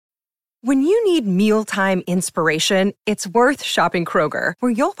When you need mealtime inspiration, it's worth shopping Kroger,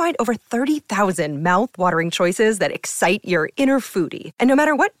 where you'll find over 30,000 mouth-watering choices that excite your inner foodie. And no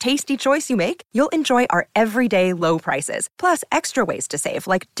matter what tasty choice you make, you'll enjoy our everyday low prices, plus extra ways to save,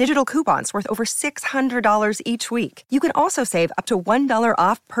 like digital coupons worth over $600 each week. You can also save up to $1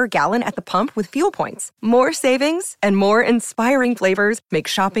 off per gallon at the pump with fuel points. More savings and more inspiring flavors make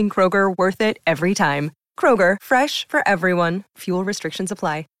shopping Kroger worth it every time. Kroger, fresh for everyone. Fuel restrictions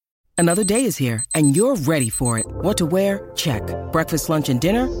apply. Another day is here, and you're ready for it. What to wear? Check. Breakfast, lunch, and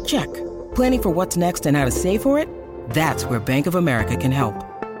dinner? Check. Planning for what's next and how to save for it? That's where Bank of America can help.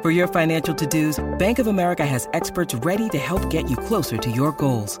 For your financial to-dos, Bank of America has experts ready to help get you closer to your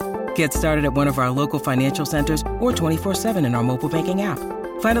goals. Get started at one of our local financial centers or 24/7 in our mobile banking app.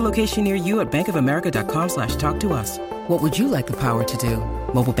 Find a location near you at bankofamerica.com/talktous. What would you like the power to do?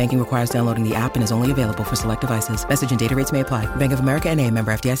 Mobile banking requires downloading the app and is only available for select devices. Message and data rates may apply. Bank of America N.A.,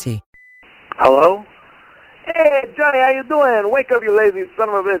 member FDIC. Hello? Hey, Johnny, how you doing? Wake up, you lazy son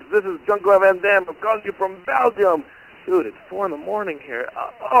of a bitch. This is Junko Van Damme. I'm calling you from Belgium. Dude, it's 4 in the morning here.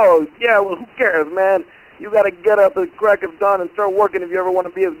 Oh, yeah, well, who cares, man? You got to get up at the crack of dawn and start working if you ever want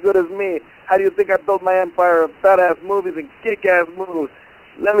to be as good as me. How do you think I built my empire of badass movies and kick-ass movies?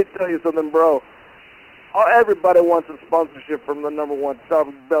 Let me tell you something, bro. Everybody wants a sponsorship from the #1 top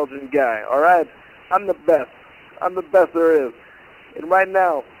Belgian guy, all right? I'm the best. I'm the best there is. And right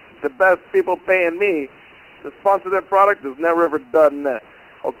now, the best people paying me to sponsor their product is NetRiver.net.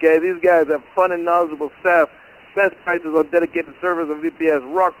 Okay, these guys have fun and knowledgeable staff, best prices on dedicated servers and VPS,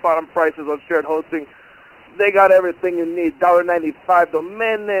 rock bottom prices on shared hosting. They got everything you need. $1.95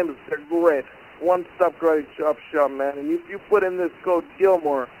 domain names, they're great. One-stop credit shop, man. And if you put in this code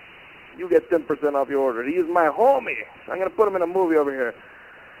Gilmore, you get 10% off your order. He's my homie. I'm going to put him in a movie over here.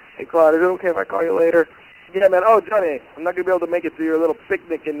 Hey, Claude, is it okay if I call you later? Yeah, man. Oh, Johnny, I'm not going to be able to make it to your little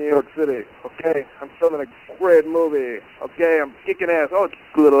picnic in New York City, okay? I'm filming a great movie, okay? I'm kicking ass. Oh, it's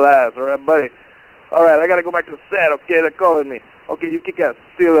little ass, all right, buddy? All right, I got to go back to the set, okay? They're calling me. Okay, you kick ass.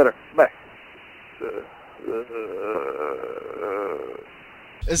 See you later. Bye.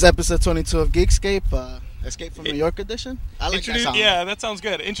 It's episode 22 of Geekscape, Escape from New York edition. I like that sound. Yeah, that sounds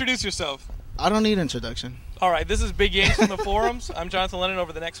good. Introduce yourself. I don't need introduction. All right, this is Big Yanks from the forums. I'm Jonathan Lennon.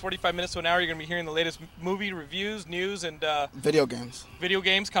 Over the next 45 minutes to an hour, you're going to be hearing the latest movie reviews, news, and video games. Video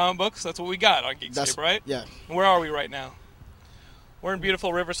games, comic books. That's what we got on Geekscape, right? Yeah. And where are we right now? We're in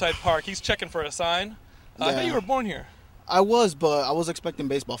beautiful Riverside Park. He's checking for a sign. I thought you were born here. I was, but I was expecting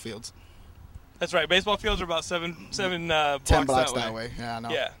baseball fields. That's right. Baseball fields are about 10 blocks that way. Yeah, I know.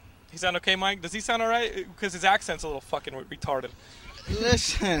 Yeah. He sound okay, Mike? Does he sound all right? Because his accent's a little fucking retarded.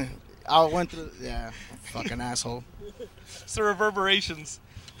 Listen, I went through... Yeah, fucking asshole. It's the reverberations.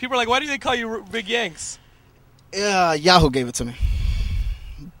 People are like, why do they call you Big Yanks? Yeah, Yahoo gave it to me.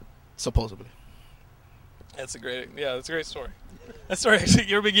 Supposedly. That's a great story. That story, actually,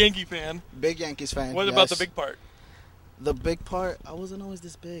 you're a big Yankee fan. Big Yankees fan, What about the big part? The big part? I wasn't always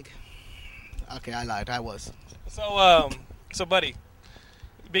this big. Okay, I lied. I was. So, buddy,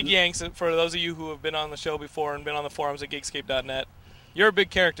 Big Yanks, for those of you who have been on the show before and been on the forums at Geekscape.net, you're a big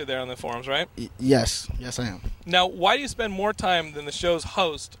character there on the forums, right? Yes, I am. Now, why do you spend more time than the show's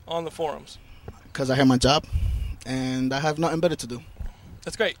host on the forums? Because I have my job, and I have nothing better to do.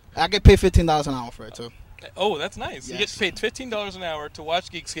 That's great. I get paid $15 an hour for it, too. Oh, that's nice. Yes. You get paid $15 an hour to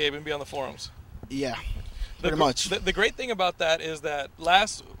watch Geekscape and be on the forums. Yeah, pretty much. The great thing about that is that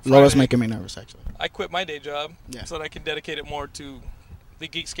last Friday, Laura's making me nervous, actually. I quit my day job so that I can dedicate it more to the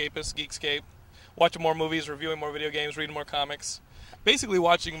Geekscape, watching more movies, reviewing more video games, reading more comics. Basically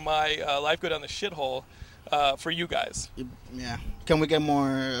watching my life go down the shithole for you guys. Yeah. Can we get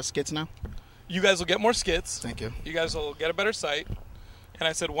more skits now? You guys will get more skits. Thank you. You guys will get a better site. And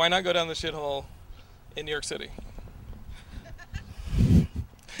I said, why not go down the shithole in New York City?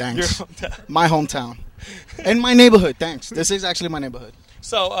 Thanks. Your hometown. My hometown. In my neighborhood, thanks. This is actually my neighborhood.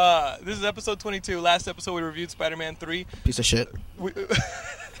 So, this is episode 22. Last episode we reviewed Spider-Man 3. Piece of shit.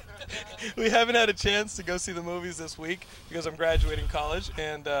 We haven't had a chance to go see the movies this week because I'm graduating college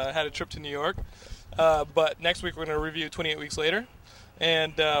and had a trip to New York. But next week we're going to review 28 Weeks Later,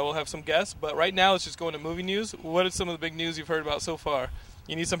 and we'll have some guests. But right now let's just go into movie news. What is some of the big news you've heard about so far?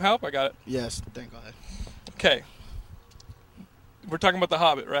 You need some help? I got it. Yes, thank God. Okay. We're talking about The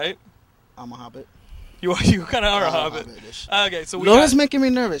Hobbit, right? I'm a Hobbit. You kind of are a Hobbit. Okay, so Laura's making me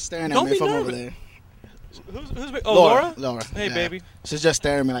nervous staring at me from over there. Who's Laura? Laura. Hey, yeah. Baby. She's just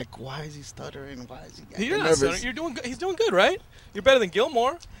staring at me like, why is he stuttering? Why is he getting nervous? You're doing good. He's doing good, right? You're better than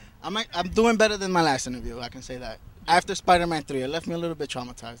Gilmore. I'm doing better than my last interview, I can say that. After Spider-Man 3, it left me a little bit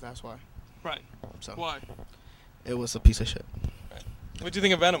traumatized, that's why. Right. So Why? It was a piece of shit. Right. What'd you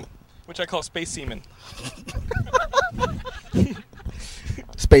think of Venom? which I call Space Semen.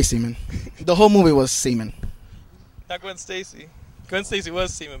 Space semen. The whole movie was semen. Not Gwen Stacy. Gwen Stacy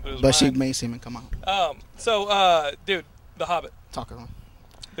was semen, but it was But she mine. made semen come out. Dude, The Hobbit. Talk to him.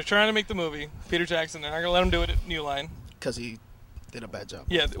 They're trying to make the movie. Peter Jackson. They're not gonna let him do it at New Line. Because he did a bad job.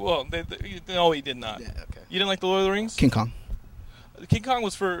 Yeah. Well, no, he did not. Yeah, okay. You didn't like the Lord of the Rings? King Kong. King Kong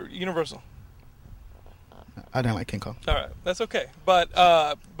was for Universal. I didn't like King Kong. All right, that's okay. But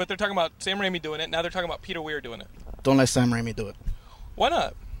they're talking about Sam Raimi doing it. Now they're talking about Peter Weir doing it. Don't let Sam Raimi do it. Why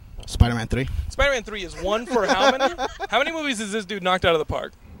not? Spider-Man 3. Spider-Man 3 is one for how many? How many movies has this dude knocked out of the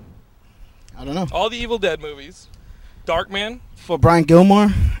park? I don't know. All the Evil Dead movies. Darkman. For Brian Gilmore,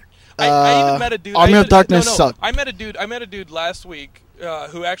 I even met a dude. Army of Darkness sucked. I met a dude last week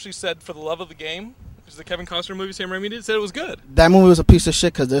who actually said, for the love of the game, which is the Kevin Costner movie Sam Raimi did, said it was good. That movie was a piece of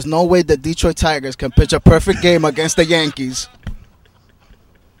shit because there's no way the Detroit Tigers can pitch a perfect game against the Yankees.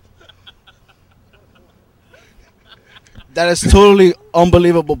 That is totally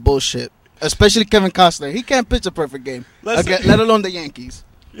unbelievable bullshit. Especially Kevin Costner. He can't pitch a perfect game, let alone the Yankees.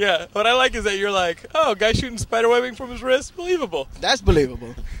 Yeah, what I like is that you're like, oh, guy shooting spiderwebbing from his wrist? Believable. That's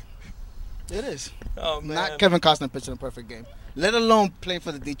believable. It is. Oh, man. Not Kevin Costner pitching a perfect game, let alone playing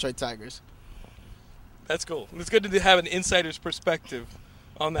for the Detroit Tigers. That's cool. It's good to have an insider's perspective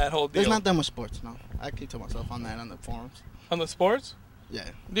on that whole deal. There's not that much sports, no. I keep to myself on that on the forums. On the sports? Yeah.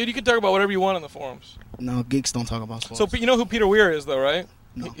 Dude, you can talk about whatever you want on the forums. No, geeks don't talk about sports. So you know who Peter Weir is, though, right?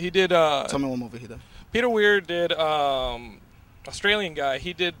 No. He did. Tell me what movie he did. Peter Weir did Australian guy.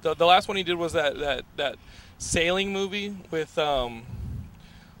 He did the last one he did was that sailing movie with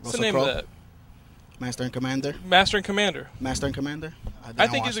what's the name of that? Master and Commander. Master and Commander. Master and Commander. I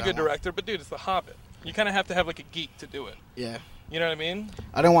think he's a good director, but dude, it's The Hobbit. You kind of have to have like a geek to do it. Yeah. You know what I mean?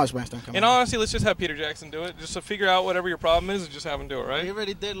 I didn't watch Master and Commander. In all honesty, let's just have Peter Jackson do it, just to figure out whatever your problem is, and just have him do it, right? He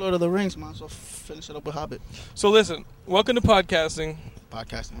already did Lord of the Rings, man. So finish it up with Hobbit. So listen, welcome to podcasting.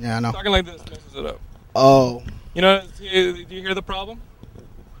 Podcasting. Yeah, I know. Talking like this messes it up. Oh. You know? Do you hear the problem?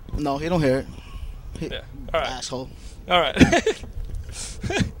 No, he don't hear it. Yeah. All right. Asshole. All right.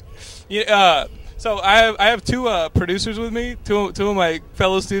 Yeah. So I have two producers with me, two of my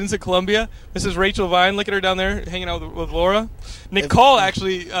fellow students at Columbia. This is Rachel Vine. Look at her down there, hanging out with Laura. Nick Call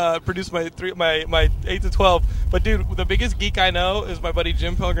actually produced my 8 to 12. But dude, the biggest geek I know is my buddy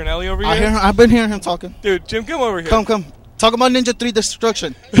Jim Pelgrinelli over here. I've been hearing him talking. Dude, Jim, come over here. Come. Talk about Ninja 3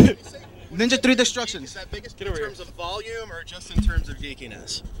 Destruction. Ninja 3 Destruction. Is that biggest in terms of volume or just in terms of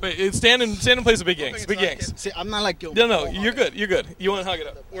geekiness? Wait, stand and plays the big yanks. Big yanks. See, I'm not like Gilmore. No, you're good. You're good. You want to hug it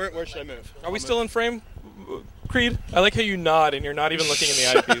up? Where should I move? Are we still in frame, Creed? I like how you nod and you're not even looking in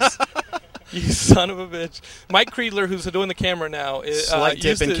the eyepiece. You son of a bitch. Mike Creedler, who's doing the camera now, Slight dip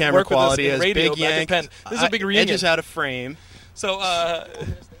used in to camera work with us quality in as radio Big back in Yank. Penn. This is a big reunion. Edges out of frame. So,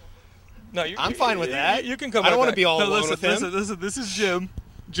 no, I'm fine with that. You can come. I don't right want to back. be all No, alone with him. Listen, this is Jim.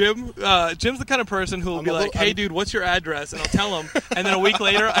 Jim's the kind of person who will be like, "Hey, dude, what's your address?" And I'll tell him, and then a week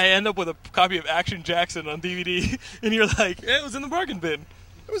later, I end up with a copy of Action Jackson on DVD, and you're like, "It was in the bargain bin."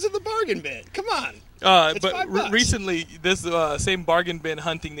 It was in the bargain bin. Come on. It's But $5. recently, this same bargain bin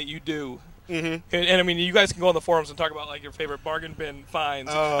hunting that you do, Mm-hmm. and I mean, you guys can go on the forums and talk about like your favorite bargain bin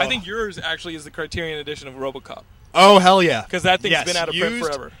finds. Oh. I think yours actually is the Criterion edition of RoboCop, Oh, hell yeah. because that thing's Yes, been out of print used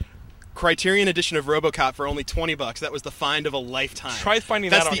forever. Criterion edition of RoboCop for only $20. That was the find of a lifetime. Try finding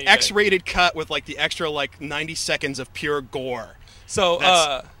That's that on the eBay. X-rated cut with like the extra like 90 seconds of pure gore. So,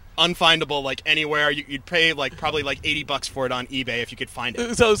 That's unfindable like anywhere. You'd pay like probably like $80 for it on eBay if you could find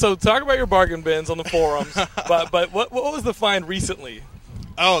it. So talk about your bargain bins on the forums. but what was the find recently?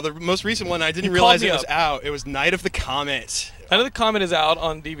 Oh, the most recent one, I didn't You realize called me it was up. out. It was Night of the Comet. I know the comment is out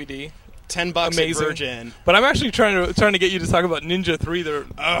on DVD. $10 Amazing. at Virgin. But I'm actually trying to get you to talk about Ninja 3.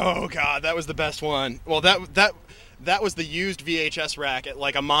 Oh god, that was the best one. Well, that was the used VHS rack at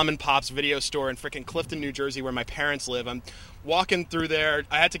like a mom and pop's video store in frickin' Clifton, New Jersey, where my parents live. I'm walking through there.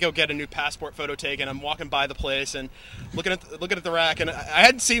 I had to go get a new passport photo taken. I'm walking by the place and looking at the rack, and I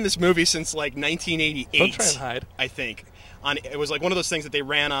hadn't seen this movie since like 1988. Don't try and hide. I think. It was like one of those things that they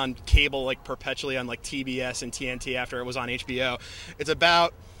ran on cable like perpetually on like TBS and TNT after it was on HBO. It's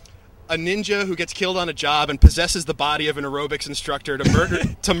about a ninja who gets killed on a job and possesses the body of an aerobics instructor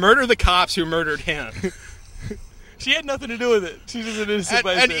to murder the cops who murdered him. She had nothing to do with it. She's just an innocent And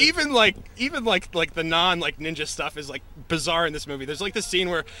bystander. even like the non like ninja stuff is like bizarre in this movie. There's like the scene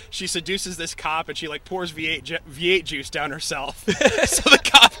where she seduces this cop and she like pours V8 juice down herself so the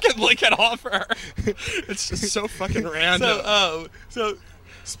cop can lick it off her. It's just so fucking random. So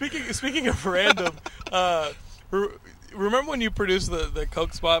speaking of random, remember when you produced the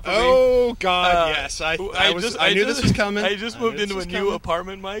Coke spot for me? Oh God, yes. I knew this was coming. I just moved into a new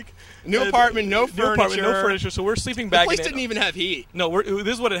apartment, Mike. New apartment, no furniture. No furniture. So we're sleeping The back. place in didn't even have heat. No,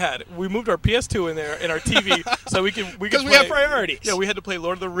 this is what it had. We moved our PS2 in there and our TV so we could because we have priorities. Yeah, we had to play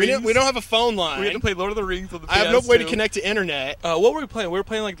Lord of the Rings. We don't have a phone line. We had to play Lord of the Rings with the PS2. I have no way to connect to internet. What were we playing? We were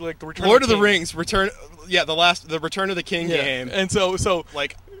playing like the Return Lord of of the the Rings, Return of the King game. And so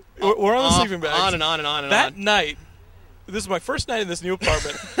like we're on the sleeping bags. On and on and on and that on. night, this is my first night in this new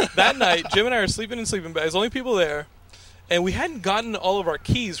apartment. That night, Jim and I are sleeping in sleeping bags. Only people there. And we hadn't gotten all of our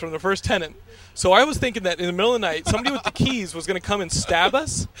keys from the first tenant. So I was thinking that in the middle of the night, somebody with the keys was going to come and stab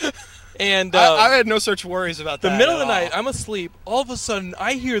us. And I had no such worries about that. The middle of the night, I'm asleep. All of a sudden,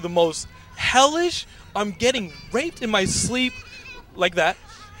 I hear the most hellish, I'm getting raped in my sleep, like that,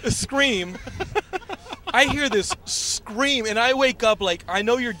 a scream. I hear this scream, and I wake up like, I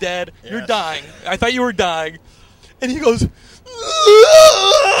know you're dead. Yes. You're dying. I thought you were dying. And he goes...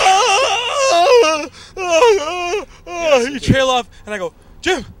 You trail off, and I go,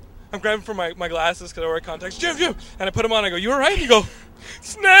 Jim. I'm grabbing for my glasses because I wear contacts. Jim. And I put them on. I go, you all right? And you go,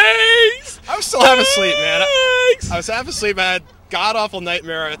 snakes. I was still half asleep, man. I was half asleep. I had god awful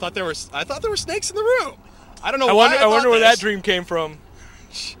nightmare. I thought there were snakes in the room. I don't know. I wonder where that dream came from.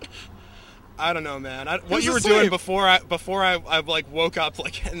 I don't know, man. What you were doing before I like woke up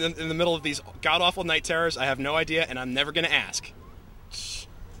like in the middle of these god awful night terrors, I have no idea, and I'm never gonna ask.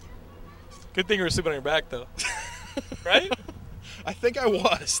 Good thing you were sleeping on your back, though. Right? I think I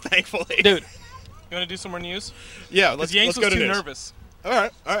was, thankfully. Dude, you want to do some more news? Yeah, let's go to too news. Nervous. All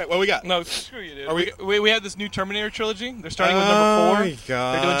right. What we got? No, screw you, dude. We have this new Terminator trilogy. They're starting with number 4. Oh, my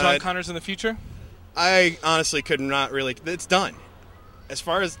God. They're doing John Connors in the future. I honestly could not really... It's done. As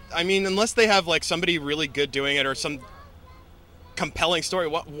far as... I mean, unless they have, like, somebody really good doing it or some compelling story.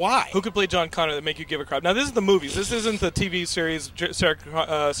 Why? Who could play John Connor that make you give a crap? Now, this is the movies. This isn't the TV series Sarah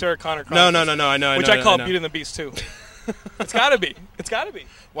Connor Chronicles. No. I know. Which I call Beauty and the Beast, too. It's got to be.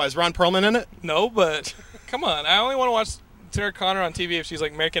 Why, is Ron Perlman in it? No, but come on. I only want to watch Sarah Connor on TV if she's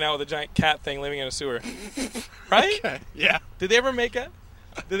like making out with a giant cat thing living in a sewer. Right? Okay. Yeah. Did they ever make it?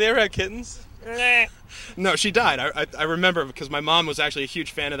 Did they ever have kittens? No, she died. I remember because my mom was actually a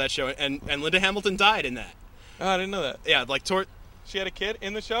huge fan of that show, and Linda Hamilton died in that. Oh, I didn't know that. Yeah, like she had a kid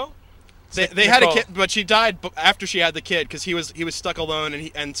in the show? They had a kid, but she died after she had the kid because he was stuck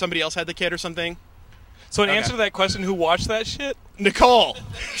alone and somebody else had the kid or something. So in answer to that question, who watched that shit? Nicole.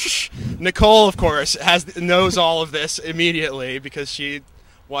 Nicole, of course, knows all of this immediately because she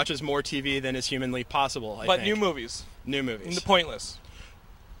watches more TV than is humanly possible, I think. New movies. New movies. Pointless.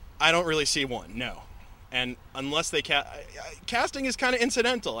 I don't really see one, no. And unless they casting is kind of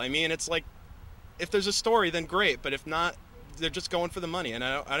incidental. I mean, it's like if there's a story, then great. But if not, they're just going for the money. And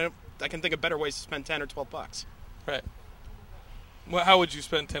I can think of better ways to spend $10 or $12. Right. Well, how would you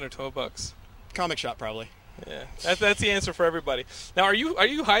spend $10 or $12? Comic shop, probably. Yeah, that's the answer for everybody. Now, are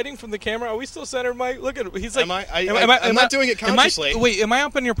you hiding from the camera? Are we still centered, Mike? Look at him. He's like, I'm not doing it consciously. Am I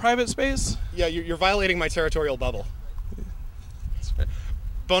up in your private space? Yeah, you're violating my territorial bubble. That's right.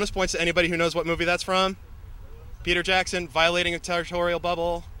 Bonus points to anybody who knows what movie that's from. Peter Jackson, violating a territorial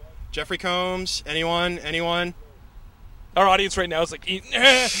bubble. Jeffrey Combs, anyone? Our audience right now is like,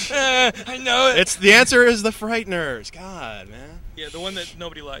 I know it. The answer is The Frighteners. God, man. Yeah, the one that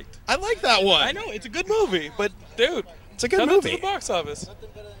nobody liked. I like that one. I know, it's a good movie, but dude, it's a good movie. To the box office.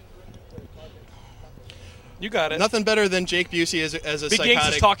 You got it. Nothing better than Jake Busey as a Big psychotic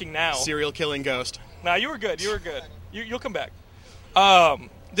Yanks is talking now. Serial killing ghost. Nah, you were good. You'll come back.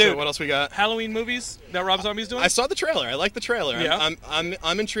 Dude, so what else we got? Halloween movies that Rob Zombie's doing? I saw the trailer. I like the trailer. Yeah.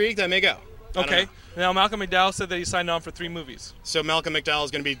 I'm intrigued. I may go. Okay. Now Malcolm McDowell said that he signed on for 3 movies. So Malcolm McDowell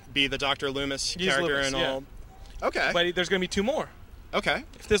is going to be the Dr. Loomis character and all. Yeah. Okay. But there's going to be 2 more. Okay.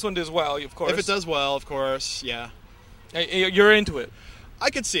 If this one does well, of course. If it does well, of course, yeah. You're into it.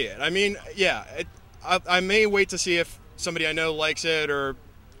 I could see it. I mean, yeah. I may wait to see if somebody I know likes it or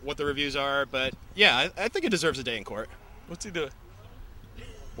what the reviews are, but yeah, I think it deserves a day in court. What's he doing?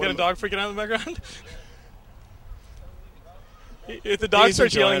 Got a dog freaking out in the background? If the dog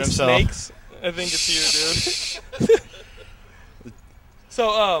starts yelling snakes, I think it's you, dude.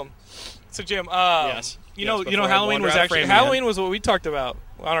 So Jim, yes. You know, Halloween was what we talked about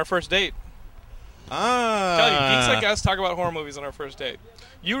on our first date. Tell you, geeks like us talk about horror movies on our first date.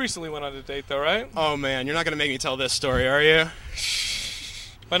 You recently went on a date, though, right? Oh man, you're not gonna make me tell this story, are you?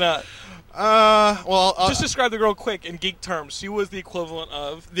 Why not? Well, just describe the girl quick in geek terms. She was the equivalent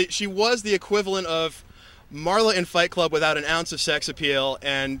of. She was the equivalent of Marla in Fight Club without an ounce of sex appeal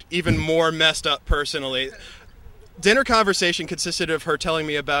and even more messed up personally. Dinner conversation consisted of her telling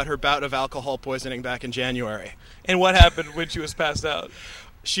me about her bout of alcohol poisoning back in January. And what happened when she was passed out?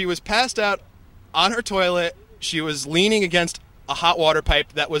 She was passed out on her toilet. She was leaning against a hot water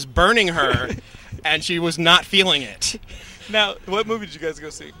pipe that was burning her, and she was not feeling it. Now, what movie did you guys go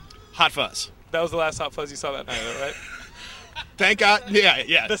see? Hot Fuzz. That was the last Hot Fuzz you saw that night, right? Thank God.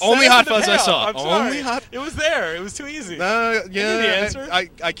 Yeah. The Only setup Hot and the Fuzz I payoff. saw. I'm sorry. Only Hot. It was there. It was too easy. Yeah. the answer. I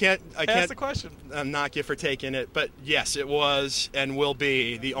can't. Ask the question. Knock you for taking it, but yes, it was and will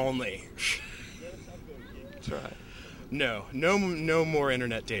be the only. That's right. No more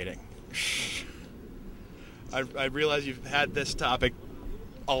internet dating. I realize you've had this topic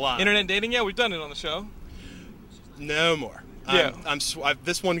a lot. Internet dating? Yeah, we've done it on the show. No more. Yeah.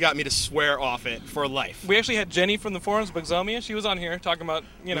 This one got me to swear off it for life. We actually had Jenny from the forums, Bugzomia. She was on here talking about,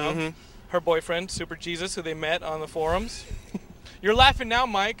 her boyfriend, Super Jesus, who they met on the forums. You're laughing now,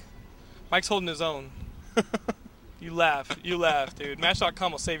 Mike. Mike's holding his own. You laugh, dude.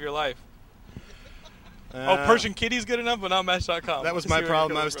 Match.com will save your life. Persian Kitty's good enough, but not Match.com. That was my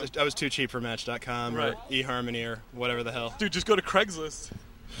problem. I was too cheap for Match.com Right. or eHarmony or whatever the hell. Dude, just go to Craigslist.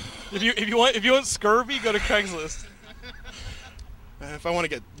 If you want scurvy, go to Craigslist. If I want to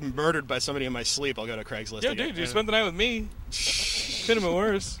get murdered by somebody in my sleep, I'll go to Craigslist. Yeah, dude, you spent the night with me. Couldn't have been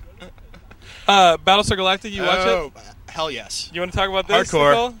worse. Battlestar Galactica, you watch it? Hell yes. You want to talk about this,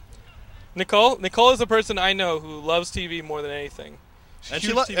 Hardcore. Nicole is the person I know who loves TV more than anything. And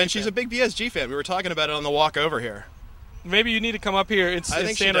she's a big BSG fan. We were talking about it on the walk over here. Maybe you need to come up here and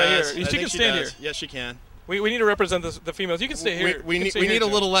stand right here. She can stand here. Yes, she can. We need to represent the females. You can stay here. We need a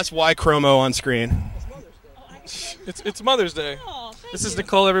little less Y chromo on screen. It's Mother's Day. Oh, this is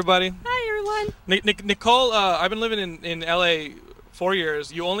Nicole, everybody. Hi, everyone. Nicole, I've been living in LA 4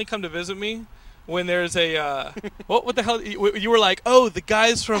 years. You only come to visit me when there's a what the hell? You were like, oh, the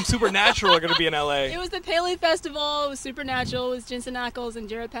guys from Supernatural are going to be in LA. It was the Paley Festival. It was Supernatural. It was Jensen Ackles and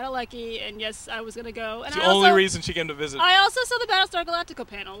Jared Padalecki. And yes, I was going to go. And it's the only reason she came to visit. I also saw the Battlestar Galactica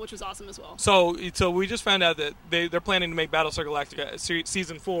panel, which was awesome as well. So we just found out that they're planning to make Battlestar Galactica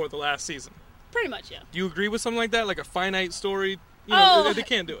season 4 the last season. Pretty much, yeah. Do you agree with something like that, like a finite story? They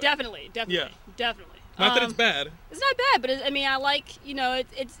can't do it. Definitely. Yeah. Definitely. Not that it's bad. It's not bad, but I like,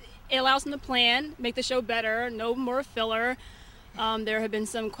 it allows them to plan, make the show better, no more filler. There have been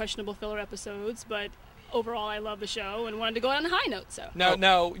some questionable filler episodes, but overall I love the show and wanted to go out on a high note. So Now,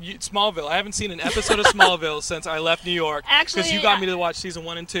 Smallville. I haven't seen an episode of Smallville since I left New York. Actually, because you got me to watch season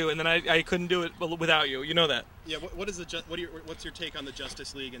 1 and 2, and then I couldn't do it without you. You know that. Yeah. What's your take on the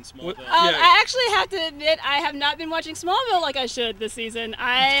Justice League in Smallville? I actually have to admit I have not been watching Smallville like I should this season.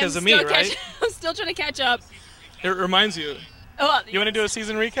 Because of me, right? I'm still trying to catch up. It reminds you. Oh, You want to do a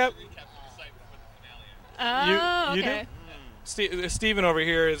season recap? Oh, you okay. do? Steven over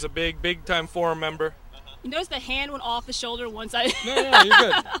here is a big time forum member. You notice the hand went off the shoulder once I. No, you're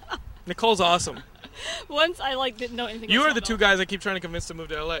good. Nicole's awesome. Once I didn't know anything. You about are the Smallville. two guys I keep trying to convince to move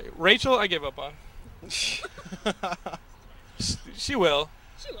to LA. Rachel, I gave up on. She will.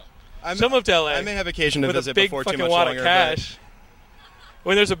 She'll move to LA. I may have occasion to with visit a big before too fucking much wad longer. of cash.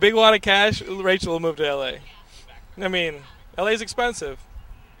 When there's a big wad of cash, Rachel will move to LA. I mean, LA's expensive.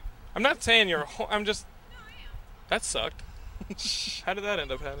 I'm not saying I'm just. That sucked. How did that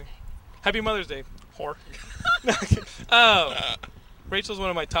end up happening? Happy Mother's Day, whore. Rachel's one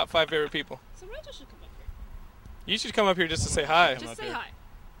of my top 5 favorite people. So Rachel should come up here. You should come up here just to say hi. Just say hi.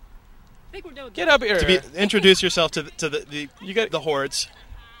 I think we're done with Get that. up here. Introduce yourself to the hordes.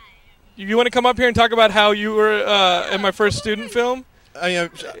 You want to come up here and talk about how you were in my first student film? And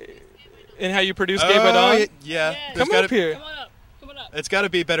how you produced Gay by Dawn? Yeah. Come up here. Come on up. It's got to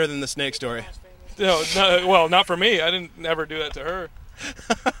be better than the snake story. No, well, not for me. I didn't ever do that to her.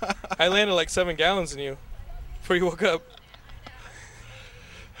 I landed like 7 gallons in you before you woke up.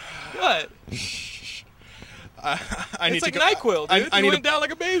 What? I need it's like to NyQuil, dude. I You need went down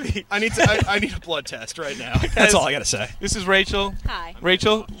like a baby. I need a blood test right now. That's all I gotta say. This is Rachel. Hi.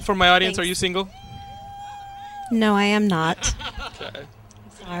 Rachel, for my audience, Thanks. are you single? No, I am not. Okay.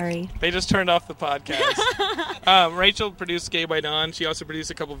 Sorry. They just turned off the podcast. Rachel produced Gay by Dawn. She also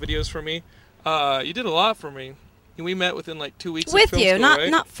produced a couple videos for me. You did a lot for me. We met within like 2 weeks. With of film you, school, right?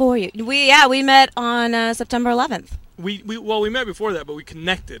 not for you. We met on September 11th. We met before that, but we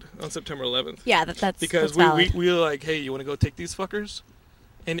connected on September 11th. Yeah, that's because that's valid. we were like, hey, you want to go take these fuckers?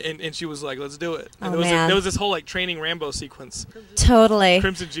 And she was like, let's do it. And Oh, man. there was this whole like training Rambo sequence. Totally.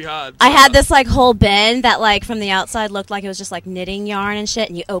 Crimson Jihad. I had this like whole bin that like from the outside looked like it was just like knitting yarn and shit,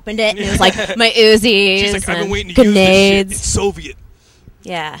 and you opened it and it was like my Uzis She's like, I've been and waiting to use this shit. grenades. It's Soviet.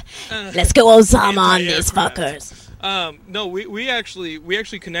 Yeah. Let's go Osama on Anti-aircraft. these fuckers. No, we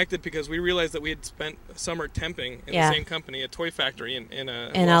actually connected because we realized that we had spent summer temping in the same company, a toy factory in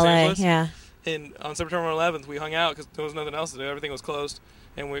Los LA, Angeles. yeah. And on September 11th, we hung out because there was nothing else to do. Everything was closed,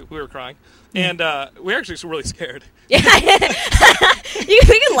 and we were crying. And we were actually really scared. Yeah, we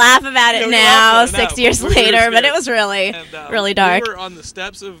can laugh about it now, 6 years later, but it was really, really dark. We were on the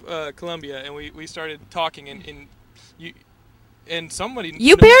steps of Columbia, and we started talking, and somebody...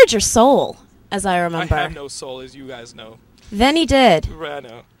 You bared your soul, as I remember. I have no soul, as you guys know. Then he did. I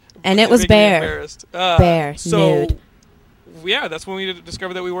know. And it was bare. Embarrassed. Bare, nude. Yeah, that's when we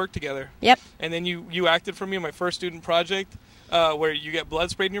discovered that we worked together. Yep. And then you acted for me in my first student project, where you get blood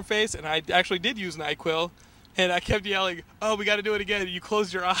sprayed in your face, and I actually did use NyQuil, and I kept yelling, "Oh, we got to do it again!" And you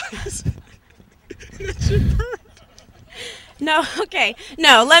closed your eyes. No, okay,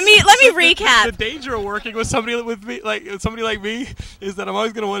 no. Let me recap. The danger of working with somebody like me, is that I'm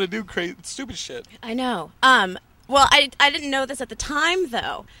always gonna want to do crazy, stupid shit. I know. Well, I didn't know this at the time,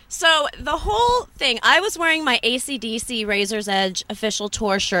 though. So the whole thing, I was wearing my AC/DC Razor's Edge official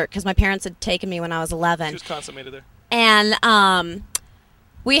tour shirt because my parents had taken me when I was 11. She was consummated there. And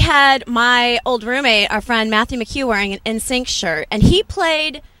we had my old roommate, our friend Matthew McHugh, wearing an NSYNC shirt, and he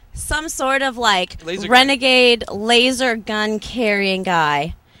played some sort of renegade laser gun carrying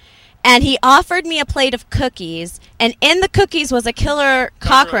guy. And he offered me a plate of cookies, and in the cookies was a killer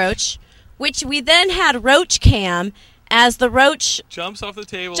cockroach. Which we then had roach cam as the roach jumps off the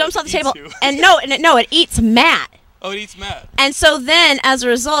table. And no, it eats Matt. Oh, it eats Matt. And so then, as a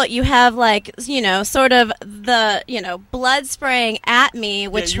result, you have sort of the blood spraying at me,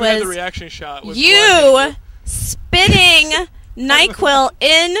 which you was had the reaction shot. With you spitting NyQuil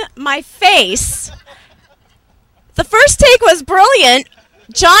in my face. The first take was brilliant.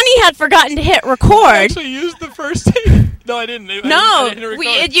 Johnny had forgotten to hit record. I actually used the first take. No, I didn't. You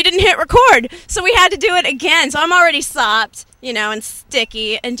didn't hit record. So we had to do it again. So I'm already sopped, and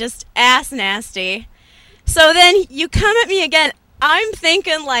sticky and just ass nasty. So then you come at me again. I'm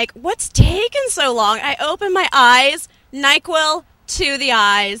thinking, what's taking so long? I open my eyes, NyQuil to the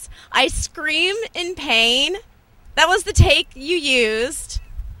eyes. I scream in pain. That was the take you used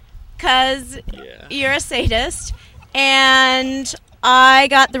because you're a sadist. And I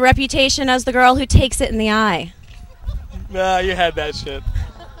got the reputation as the girl who takes it in the eye. Nah, you had that shit.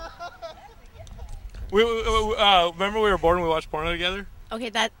 Remember we were bored and we watched porno together?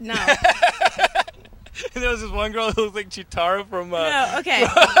 Okay, no. And there was this one girl who looked like Chitara from... no, okay.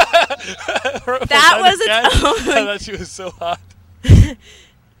 that was its own... I thought she was so hot.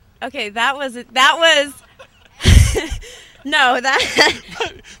 Okay, that was... No, that...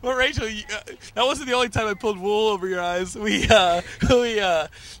 But Rachel, that wasn't the only time I pulled wool over your eyes.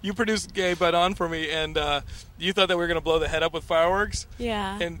 You produced Gay But On for me, and you thought that we were going to blow the head up with fireworks.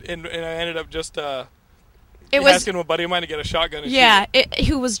 Yeah. And I ended up just asking a buddy of mine to get a shotgun and shoot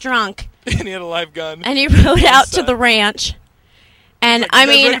who was drunk. And he had a live gun. And he rode out to the ranch. And I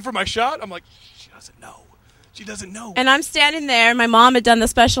mean... ready for my shot? I'm like, she doesn't know. She doesn't know. And I'm standing there. My mom had done the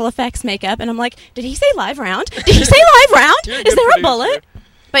special effects makeup, and I'm like, did he say live round? Did he say live round? Is there a bullet?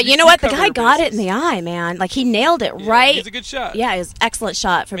 But you know what? The guy got it in the eye, man. He nailed it right. He's a good shot. Yeah, it was an excellent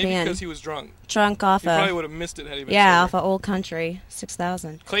shot for Maybe being... because he was drunk. Drunk off He probably would have missed it had he been sober. sober. Off of Old Country,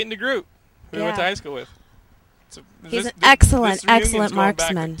 6000. Clayton DeGroot, who we went to high school with. So he's an excellent going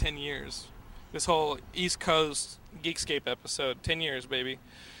marksman. Back 10 years. This whole East Coast Geekscape episode, 10 years, baby.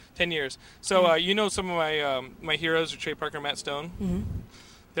 10 years. So some of my heroes are Trey Parker and Matt Stone. Mm-hmm.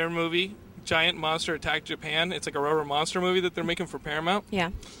 Their movie, Giant Monster Attack Japan, it's like a rubber monster movie that they're making for Paramount. Yeah.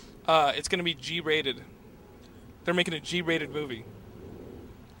 It's going to be G-rated. They're making a G-rated movie.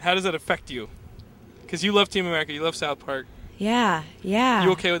 How does that affect you? Because you love Team America, you love South Park. Yeah.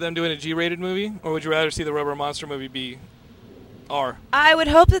 You okay with them doing a G-rated movie? Or would you rather see the rubber monster movie be R? I would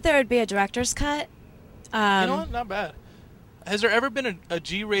hope that there would be a director's cut. You know what? Not bad. Has there ever been a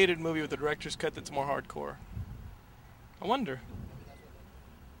G-rated movie with a director's cut that's more hardcore? I wonder.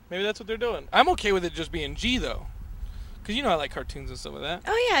 Maybe that's what they're doing. I'm okay with it just being G, though. Because I like cartoons and stuff like that.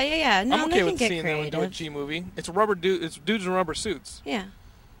 Oh, yeah. No, I'm okay with get seeing creative. them do a G movie. It's rubber it's dudes in rubber suits. Yeah.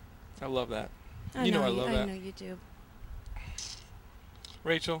 I love that. I love that. I know you do.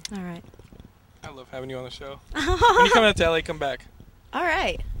 Rachel. All right. I love having you on the show. When you come out to LA, come back. All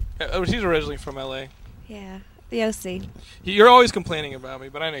right. She's originally from LA. Yeah. The OC. You're always complaining about me,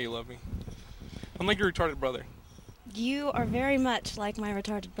 but I know you love me. I'm like your retarded brother. You are very much like my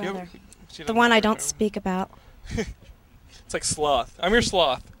retarded brother. The the one I don't speak about. It's like sloth. I'm your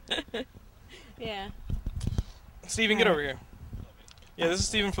sloth. Yeah. Steven, get over here. Yeah, this is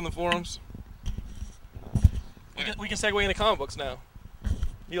Steven from the forums. We can segue into comic books now.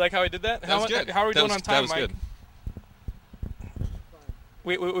 You like how I did that? How are we doing on time, Mike?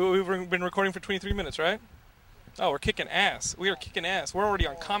 We've been recording for 23 minutes, right? Oh, we're kicking ass. We are kicking ass. We're already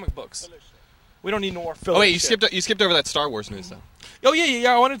on comic books. We don't need no more filler. Oh wait, shit. you skipped over that Star Wars news though. Oh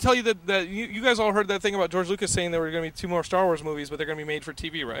yeah. I wanted to tell you that you guys all heard that thing about George Lucas saying there were going to be 2 more Star Wars movies, but they're going to be made for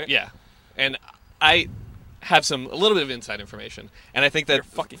TV, right? Yeah, and I have a little bit of inside information, and I think that You're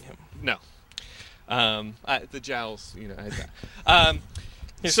fucking him. No, the jowls, you know.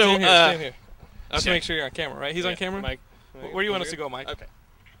 Here, So stand here. Just okay. make sure you're on camera, right? He's on camera. Mike, Where do you want us to go, Mike? Okay.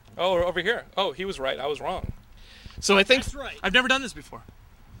 Oh, over here. Oh, he was right. I was wrong. So I think That's right. I've never done this before.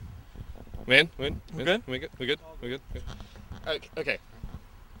 Man, We we good? good. Okay.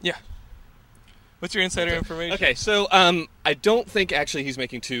 Yeah. What's your insider information? Okay, so I don't think actually he's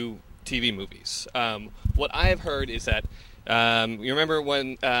making 2 TV movies. What I have heard is that you remember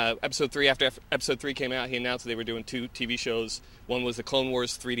when episode 3 after episode 3 came out, he announced they were doing 2 TV shows. One was the Clone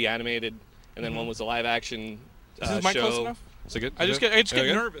Wars 3D animated, and then one was a live action Is this mic show. close enough? Is it good? I just get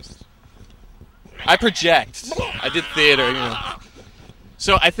nervous. I project. I did theater, you know.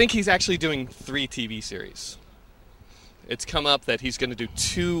 So I think he's actually doing 3 TV series. It's come up that he's going to do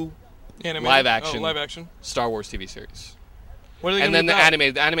 2 live action Star Wars TV series. What are they And gonna then be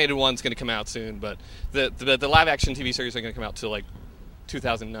the animated one's going to come out soon, but the live action TV series are going to come out till like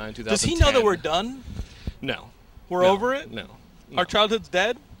 2009, 2010. Does he know that we're done? No. We're over it? No. Our childhood's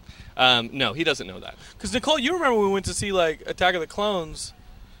dead? No, he doesn't know that. Because, Nicole, you remember when we went to see, like, Attack of the Clones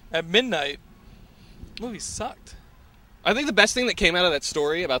at midnight? The movie sucked. I think the best thing that came out of that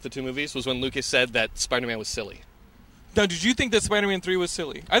story about the 2 movies was when Lucas said that Spider-Man was silly. Now, did you think that Spider-Man 3 was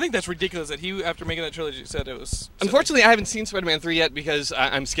silly? I think that's ridiculous that he, after making that trilogy, said it was silly. Unfortunately, I haven't seen Spider-Man 3 yet because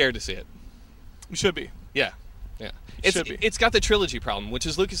I'm scared to see it. You should be. Yeah. Should be. It's got the trilogy problem, which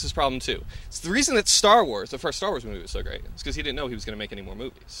is Lucas's problem too. It's the reason that Star Wars, the first Star Wars movie, was so great. It's because he didn't know he was going to make any more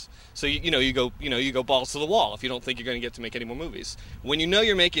movies. So you go balls to the wall if you don't think you're going to get to make any more movies. When you know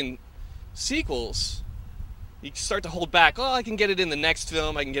you're making sequels, you start to hold back. Oh, I can get it in the next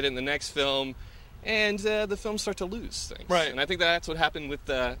film. I can get it in the next film, and the films start to lose things. Right. And I think that's what happened with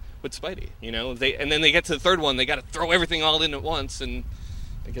Spidey. You know, and then they get to the third one. They got to throw everything all in at once, and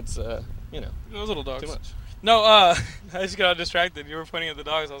it gets Those little dogs. too much. No, I just got distracted. You were pointing at the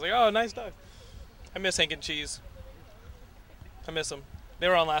dogs. I was like, oh, nice dog. I miss Hank and Cheese. I miss them. They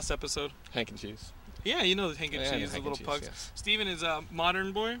were on last episode. Hank and Cheese. Yeah, you know the Hank and Yeah, I know Cheese, the Hank little and pugs. Cheese, yes. Steven is a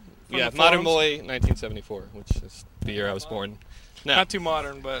modern boy. From Yeah, the Modern forums. Boy, 1974, which is the year I was born. No, Not too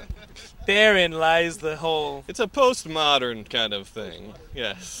modern, but therein lies the whole. it's a postmodern kind of thing.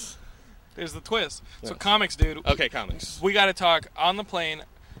 Yes. There's the twist. So Yes. comics, dude. Okay, comics. We got to talk on the plane.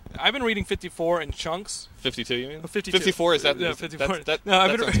 I've been reading 54 in chunks. 52, you mean? 52. 54 is that? Yeah, is- 54. That No,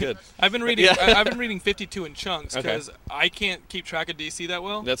 I've sounds been good. I've been reading. Yeah. I've been reading 52 in chunks Okay. because I can't keep track of DC that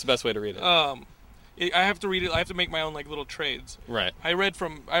well. That's the best way to read it. I have to read it. I have to make my own like little trades. Right. I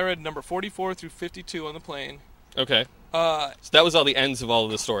read number 44 through 52 on the plane. Okay. So that was all the ends of all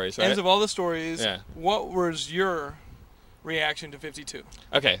of the stories, right? Ends of all the stories. Yeah. What was your reaction to 52?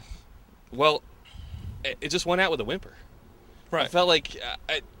 Okay. Well, it just went out with a whimper. Right. I felt like,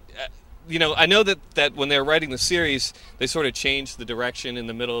 I know that when they were writing the series, they sort of changed the direction in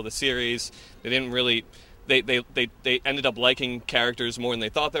the middle of the series. They didn't really, they ended up liking characters more than they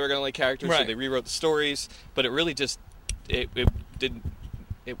thought they were going to like characters, so Right. they rewrote the stories. But it really just, it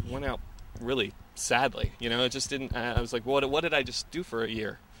went out really sadly. It just didn't. I was like, what did I just do for a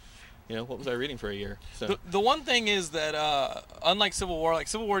year? What was I reading for a year? So The one thing is that unlike Civil War, like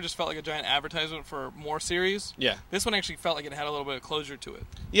Civil War just felt like a giant advertisement for more series. yeah, This one actually felt like it had a little bit of closure to it.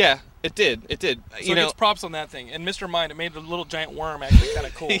 yeah, it did. It did. So it gets props on that thing. And Mr. Mind, it made the little giant worm actually kind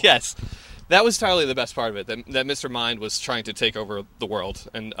of cool. Yes. That was entirely the best part of it, that Mr. Mind was trying to take over the world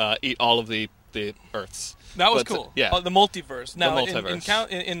and eat all of the Earths. That was But, cool. yeah. The multiverse. Now, multiverse.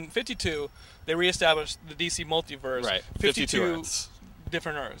 in 52, they reestablished the DC multiverse. Right. 52 Earths.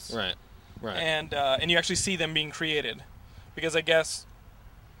 different Earths. Right. Right. And you actually see them being created. Because I guess...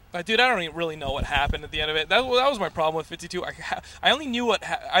 dude, I don't even really know what happened at the end of it. That was my problem with 52. I only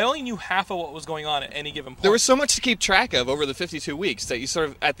knew half of what was going on at any given point. There was so much to keep track of over the 52 weeks that you sort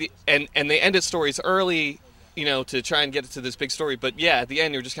of at the and they ended stories early, to try and get to this big story. But yeah, at the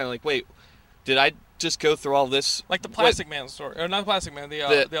end you're just kind of like, wait, did I just go through all this? Like the Plastic Man story, or not the Plastic Man, the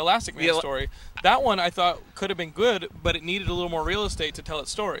Elastic Man story. That one I thought could have been good, but it needed a little more real estate to tell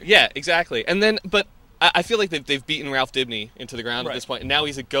its story. Yeah, exactly. And then, but I feel like they've beaten Ralph Dibny into the ground Right. at this point, and now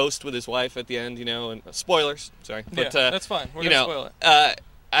he's a ghost with his wife at the end. And spoilers, sorry, but Yeah, that's fine. We're gonna spoil it.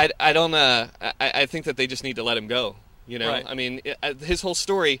 I don't. I think that they just need to let him go. Right. I mean, his whole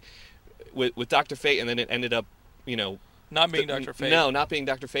story with Dr. Fate, and then it ended up, Not being Dr. Fate. No, not being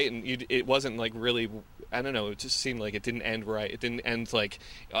Dr. Fate, and it wasn't like really I don't know. It just seemed like it didn't end right. It didn't end like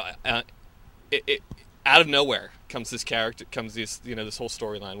it out of nowhere comes this character, comes this this whole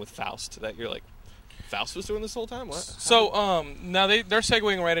storyline with Faust that you're like, Faust was doing this whole time. What? So now they're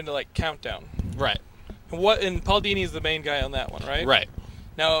segueing right into like Countdown. Right. And Paul Dini is the main guy on that one, right? Right.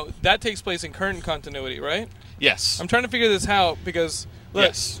 Now that takes place in current continuity, right? Yes. I'm trying to figure this out because look,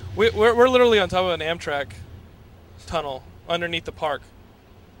 Yes. we're literally on top of an Amtrak tunnel underneath the park,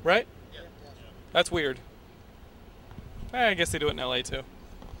 right? Yeah. That's weird. I guess they do it in LA too,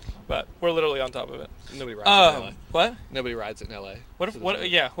 but we're literally on top of it. Nobody rides in LA. What? Nobody rides in LA. What if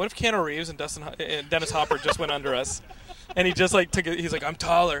Keanu Reeves and Dennis Hopper just went under us, and he just like he's like, I'm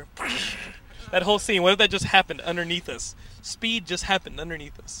taller. That whole scene. What if that just happened underneath us? Speed just happened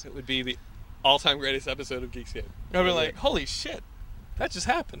underneath us. It would be the all-time greatest episode of Geekscape. I'd be like, holy shit, that just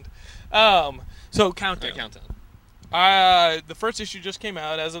happened. So Countdown. Yeah, Countdown. The first issue just came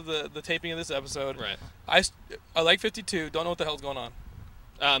out as of the taping of this episode. Right. I like 52. Don't know what the hell's going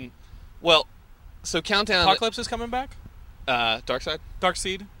on. Well, so Countdown. Apocalypse is coming back. Darkseid.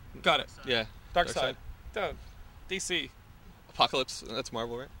 Darkseid. Got it. Yeah. Darkseid. DC. Apocalypse. That's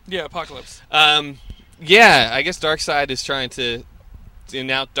Marvel, right? Yeah, Apocalypse. Yeah, I guess Darkseid is trying to.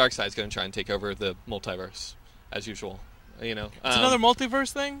 Now Darkseid's going to try and take over the multiverse, as usual. It's another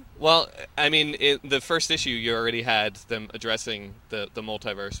multiverse thing? Well, I mean, the first issue, you already had them addressing the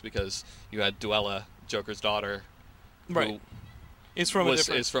multiverse because you had Duella, Joker's daughter, right? Is from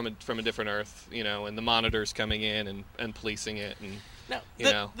a different Earth, and the Monitor's coming in and policing it, and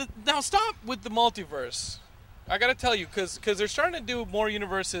now stop with the multiverse. I got to tell you, because they're starting to do more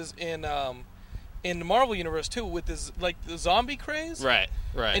universes in the Marvel universe too, with this like the zombie craze. Right.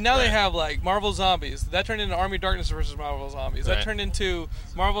 And now they have like Marvel Zombies. That turned into Army of Darkness versus Marvel Zombies. That turned into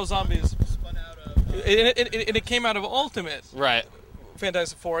Marvel Zombies. It came out of Ultimate. Right.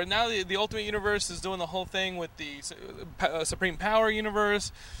 Fantastic Four. And now the Ultimate Universe is doing the whole thing with the Supreme Power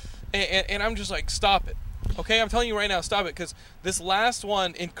Universe. And I'm just like, stop it. Okay, I'm telling you right now, stop it. Because this last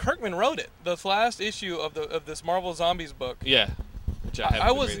one, and Kirkman wrote it, the last issue of this Marvel Zombies book. Yeah. Which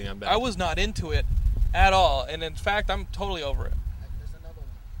I was not into it at all. And in fact, I'm totally over it. There's another one,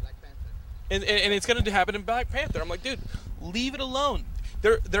 Black Panther. And it's going to happen in Black Panther. I'm like, dude, leave it alone.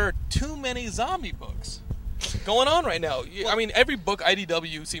 There are too many zombie books going on right now. I mean, every book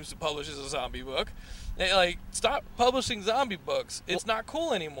IDW seems to publish is a zombie book. Like, stop publishing zombie books. It's not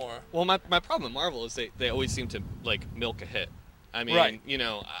cool anymore. Well, my problem with Marvel is they always seem to, like, milk a hit. I mean, right.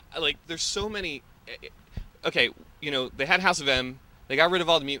 Like, there's so many... Okay, they had House of M. They got rid of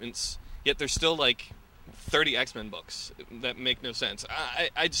all the mutants, yet there's still, like, 30 X-Men books that make no sense.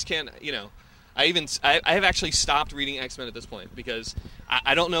 I just can't, I have actually stopped reading X-Men at this point because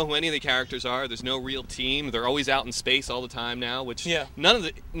I don't know who any of the characters are. There's no real team. They're always out in space all the time now, which none of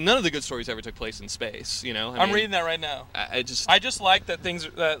the good stories ever took place in space, I'm reading that right now. I just like that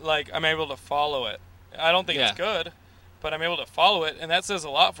I'm able to follow it. I don't think it's good, but I'm able to follow it, and that says a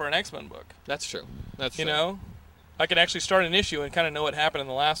lot for an X-Men book. That's true. I can actually start an issue and kind of know what happened in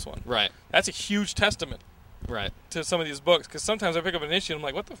the last one. Right. That's a huge testament. Right. To some of these books, because sometimes I pick up an issue and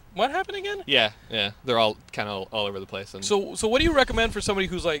I'm like, what happened again? Yeah. They're all kind of all over the place. And so what do you recommend for somebody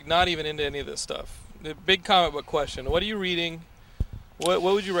who's like not even into any of this stuff? The big comic book question. What are you reading? What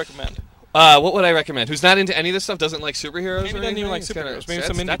would you recommend? What would I recommend? Who's not into any of this stuff? Doesn't like superheroes? Maybe doesn't even like superheroes. Maybe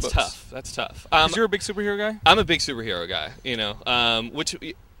some indie books. That's tough. Because you're a big superhero guy? I'm a big superhero guy. Which,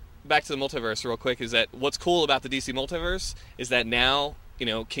 back to the multiverse real quick, is that what's cool about the DC multiverse is that now,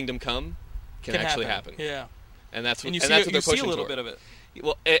 Kingdom Come can actually happen. Yeah. And that's what, you that's what they're pushing see a little toward. bit of it.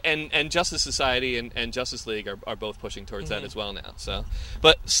 Well, and Justice Society and Justice League are both pushing towards that as well now. So,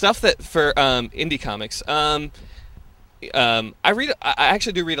 but stuff that for indie comics, I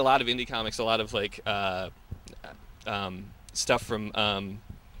actually do read a lot of indie comics, a lot of like stuff from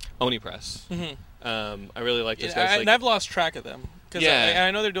Oni Press. I really like those guys. And I've lost track of them. Yeah,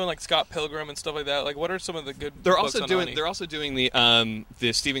 I know they're doing like Scott Pilgrim and stuff like that. Like, what are some of the good? They're books also on doing. Oni? They're also doing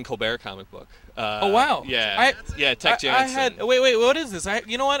the Stephen Colbert comic book. Oh wow! Yeah, Tech Jansen. Wait. What is this?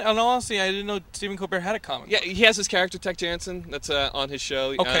 You know what? In all honesty, I didn't know Stephen Colbert had a comic. Yeah, he has his character Tech Jansen that's on his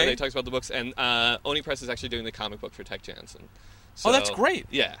show. Okay, he talks about the books, and Oni Press is actually doing the comic book for Tech Jansen. So, that's great.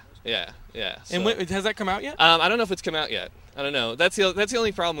 Yeah. So, and has that come out yet? I don't know if it's come out yet. I don't know. That's the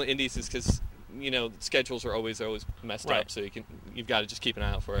only problem with indies is because schedules are always messed up, so you've got to just keep an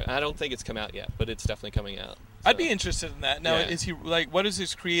eye out for it. I don't think it's come out yet, but it's definitely coming out. So. I'd be interested in that. Now, is he what is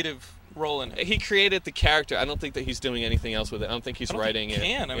his creative role in it? He created the character. I don't think that he's doing anything else with it. I don't think he's writing it.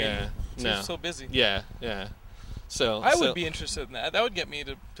 I mean, he's so busy. Yeah. So I would be interested in that. That would get me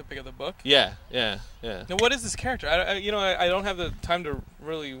to pick up the book. Yeah. Now, what is this character? I don't have the time to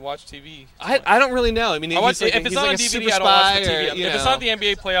really watch TV. I don't really know. I mean, if it's he's not like on a DVD, super I don't watch the spy TV. or, If it's not the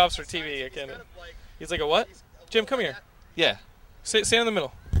NBA playoffs or TV, I can't. He's like a what? Jim, come here. Yeah. Stand in the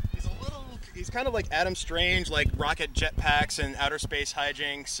middle. He's kind of like Adam Strange, like rocket jetpacks and outer space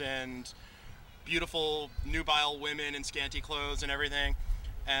hijinks and beautiful nubile women in scanty clothes and everything.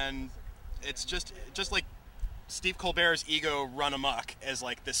 And it's just like Steve Colbert's ego run amok as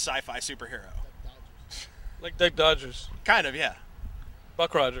like this sci-fi superhero. Like Doug Dodgers. Kind of, yeah.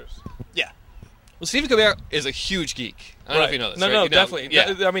 Buck Rogers. Yeah. Well, Stephen Colbert is a huge geek. I don't know if you know this. No, right? no, You know, definitely.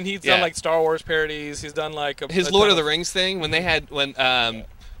 Yeah. I mean, he's done like Star Wars parodies. He's done like his Lord of the Rings thing when they had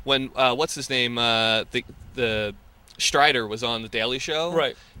when what's his name the Strider was on the Daily Show.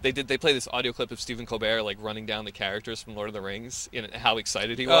 Right. They play this audio clip of Stephen Colbert like running down the characters from Lord of the Rings and how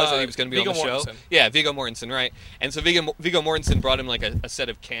excited he was that he was going to be Viggo on the show. Mortensen. Yeah, Viggo Mortensen, right? And so Viggo Mortensen brought him like a set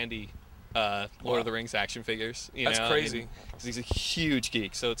of candy Lord of the Rings action figures. That's crazy. Because he's a huge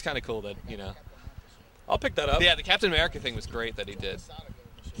geek, so it's kind of cool that I'll pick that up. Yeah, the Captain America thing was great that he did.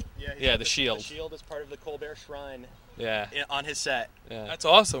 Yeah, the shield. The shield is part of the Colbert Shrine. Yeah. On his set. Yeah. That's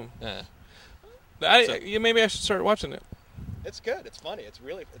awesome. Yeah. Maybe I should start watching it. It's good. It's funny. It's a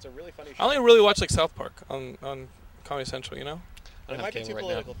really funny show. I only really watch like South Park on Comedy Central. It might be too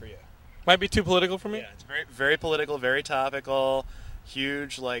political for you. Might be too political for me. Yeah, it's very very political, very topical,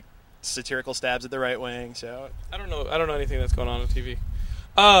 huge like satirical stabs at the right wing. So I don't know anything that's going on TV.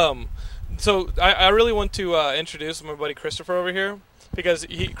 So I really want to introduce my buddy Christopher over here because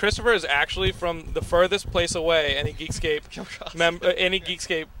Christopher is actually from the furthest place away any Geekscape any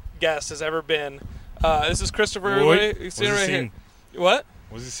Geekscape guest has ever been. This is Christopher. What's right he here. What?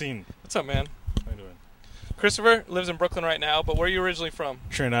 What's he seen? What's up, man? How you doing? Christopher lives in Brooklyn right now, but where are you originally from?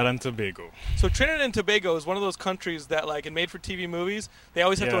 Trinidad and Tobago. So Trinidad and Tobago is one of those countries that, like, in made-for-TV movies, they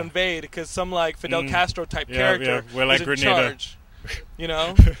always have to invade because some, like, Fidel Castro type character We're like is in Grenada. charge. You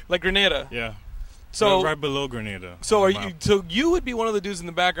know, like Grenada. Yeah. So we're right below Grenada. So you would be one of the dudes in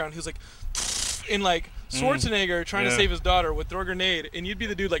the background who's like, in like Schwarzenegger trying to save his daughter would throw a grenade, and you'd be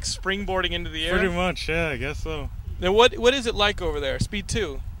the dude like springboarding into the air. Pretty much, yeah, I guess so. Now what is it like over there? Speed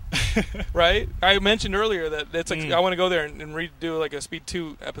 2. Right? I mentioned earlier that it's like I want to go there and redo like a Speed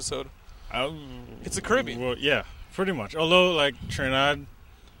 2 episode. It's the Caribbean. Well, yeah, pretty much. Although like Trinidad,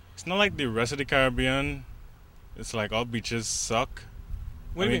 it's not like the rest of the Caribbean. It's like all beaches suck.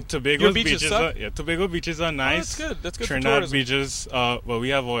 What do you mean? Tobago's beaches suck? Tobago beaches are nice. Oh, that's good. Trinidad for tourism. beaches, well, we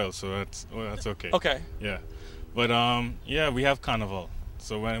have oil, so that's okay. Okay. Yeah, but we have Carnival.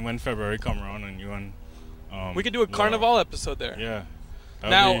 So when February come around and you want, we could do a Carnival episode there. Yeah.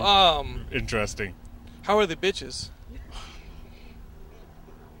 Now, interesting. How are the bitches?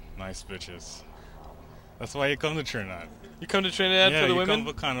 Nice bitches. That's why you come to Trinidad. You come to Trinidad for the women? Yeah, you come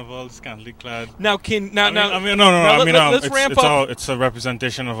for Carnival, scantily clad. Now, let's ramp up. It's a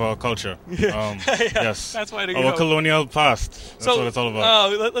representation of our culture. Yes. That's why our colonial past. That's what it's all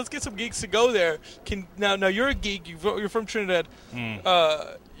about. Let's get some geeks to go there. Now you're a geek. You're from Trinidad.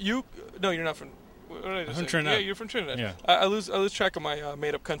 No, you're not from. I'm from Trinidad. Yeah, you're from Trinidad. Yeah. I lose track of my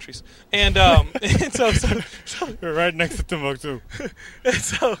made-up countries, and so we're right next to Timbuktu.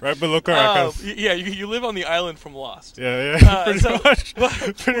 So, right below Caracas. You live on the island from Lost. Yeah,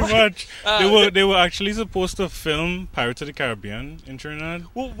 pretty much. They were actually supposed to film Pirates of the Caribbean in Trinidad.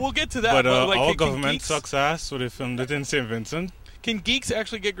 We'll get to that. But our government sucks ass, so they filmed it in St. Vincent. Can geeks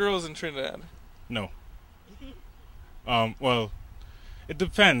actually get girls in Trinidad? No. Well. It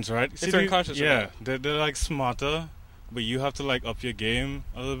depends, right? It's unconscious. Yeah, they're like smarter, but you have to like up your game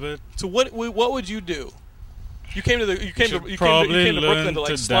a little bit. So what would you do? You came to Brooklyn to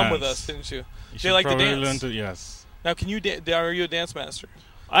like slum with us, didn't you? They like to dance. Yes. Now, are you a dance master?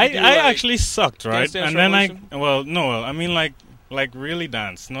 I actually sucked, right? And then I mean like really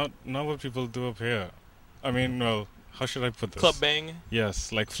dance, not what people do up here. I mean, well, how should I put this? Club bang.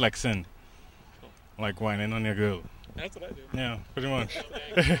 Yes, like flexing, like whining on your girl. That's what I do. Yeah, pretty much.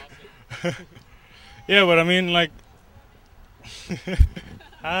 Yeah, but I mean, like,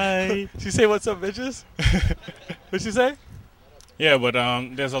 hi. She say, "What's up, bitches?" What'd she say? Yeah, but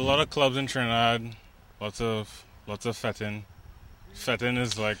there's a lot of clubs in Trinidad. Lots of fetting. Fetting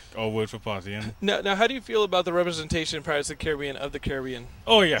is like our word for partying. Now, how do you feel about the representation in Pirates of the Caribbean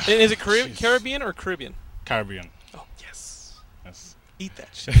Oh yeah. And is it Caribbean or Caribbean? Caribbean. Oh yes. Yes. Eat that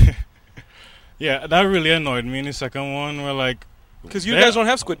shit. Yeah, that really annoyed me in the second one. Where like, because you guys don't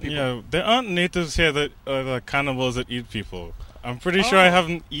have squid people. Yeah, there aren't natives here that are the cannibals that eat people. I'm pretty sure I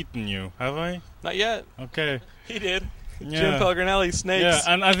haven't eaten you, have I? Not yet. Okay. He did. Jim Pellegrinelli, Snakes.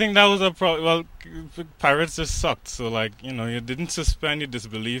 Yeah, and I think that was a problem. Well, Pirates just sucked. So, like, you know, you didn't suspend your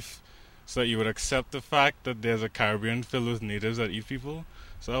disbelief so that you would accept the fact that there's a Caribbean filled with natives that eat people.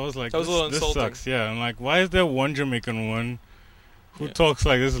 So I was like, this sucks. Yeah, I'm like, why is there one Jamaican one who talks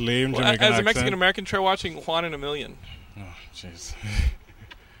like this lame Jamaican accent? As a Mexican-American, try watching Juan in a Million. Oh, jeez.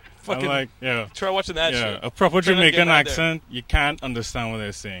 Fucking, I'm like, try watching that shit. A proper Jamaican accent, you can't understand what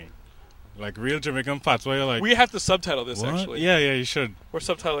they're saying. Like real Jamaican parts where you're like... We have to subtitle this, what? actually. Yeah, you should. We're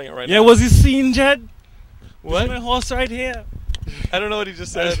subtitling it right now. Yeah, was he seen, Jed? What? There's my horse right here. I don't know what he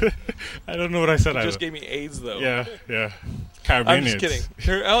just said. I don't know what I said He either. just gave me AIDS, though. Yeah. Caribbean I'm just kidding.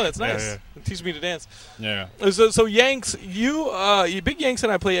 Oh, that's nice. Yeah. It teaches me to dance. Yeah. So Yanks, you Big Yanks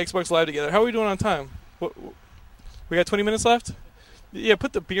and I play Xbox Live together. How are we doing on time? We got 20 minutes left? Yeah,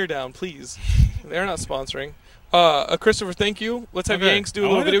 put the beer down, please. They're not sponsoring. Christopher, thank you. Let's have Yanks do a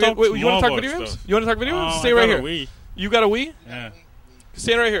little video game. Wait, you want to talk video games? You want to talk video games? Stay right here. Wii. You got a Wii? Yeah.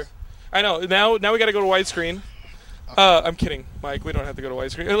 Stand right here. I know. Now we got to go to widescreen. I'm kidding, Mike. We don't have to go to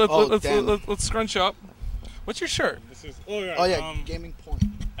widescreen. Let's scrunch up. What's your shirt? This is, Gaming Point.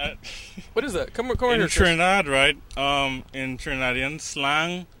 What is that? Come over here. In Trinidad, right? In Trinidadian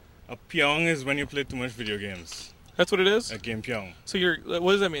slang, a pyong is when you play too much video games. That's what it is? A game pyong. So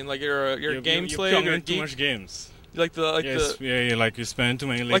what does that mean? Like you're a game slave? You're too much games. Like you spend too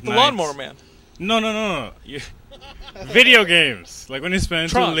many late like nights. the Lawnmower Man. No. Video games. Like when you spend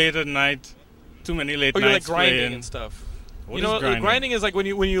Tron. too late at night, too many late nights you're like grinding playing. and stuff. What is grinding? Grinding is like when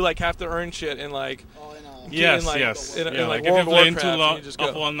you like have to earn shit in like. Yes. In like World if you're playing Warcraft, too long, you just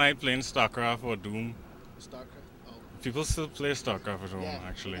up go. all night playing StarCraft or Doom. StarCraft. Oh. People still play StarCraft at home,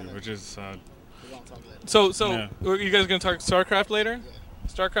 actually, which is sad. So are you guys gonna talk StarCraft later? Yeah.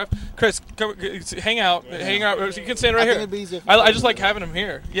 StarCraft. Chris, come, hang out. Hang out. You can stand right here. It'd be easier I just like having him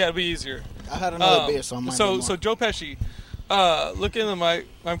here. Yeah, it'd be easier. I had another beer, so I'm So Joe Pesci, look in the mic.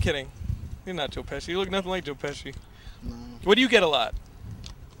 I'm kidding. You're not Joe Pesci. You look nothing like Joe Pesci. No. What do you get a lot?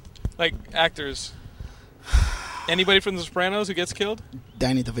 Like actors. Anybody from The Sopranos who gets killed?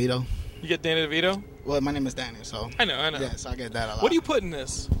 Danny DeVito. You get Danny DeVito? Well, my name is Danny, so. I know. Yeah, so I get that a lot. What do you put in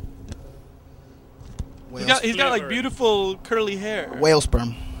this? Whale He's got like beautiful curly hair. Whale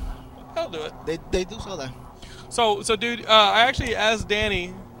sperm. I'll do it. They do sell that. So dude, I actually asked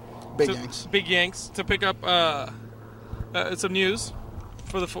Danny, Big Yanks, to pick up some news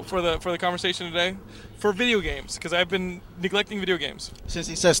for the conversation today for video games because I've been neglecting video games. Since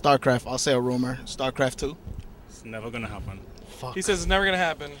he says StarCraft, I'll say a rumor. StarCraft 2. It's never gonna happen. Fuck. He says it's never gonna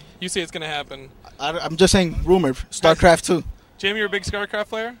happen. You say it's gonna happen. I'm just saying rumor. StarCraft 2. Jamie, you're a big StarCraft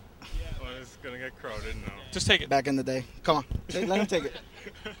player. Well, it's gonna get crowded now. Just take it. Back in the day. Come on, let him take it.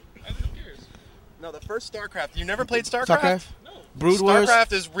 No, the first StarCraft. You never played StarCraft? StarCraft? No. Brood Wars?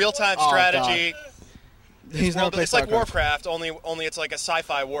 StarCraft is real-time strategy. He's never played It's like Warcraft, only it's like a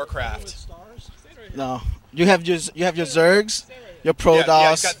sci-fi Warcraft. No. You have your Zergs, your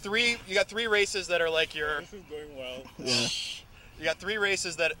Protoss. Yeah, you got three races that are like your. This is going well. Yeah. You got three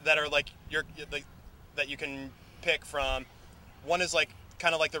races that are like that you can pick from. One is like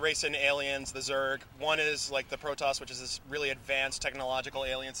kind of like the race in Aliens, the Zerg. One is like the Protoss, which is this really advanced technological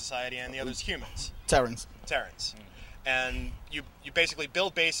alien society, and the other is humans. Terrans. And you basically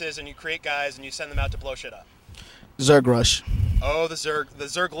build bases and you create guys and you send them out to blow shit up. Zerg Rush. Oh, the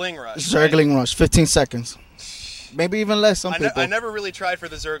Zergling Rush. Zergling Rush, 15 seconds. Maybe even less, some people. I never really tried for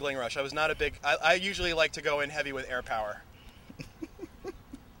the Zergling Rush. I was not a big... I usually like to go in heavy with air power.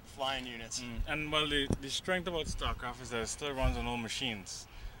 Flying units. And well, the strength about StarCraft is that it still runs on old machines.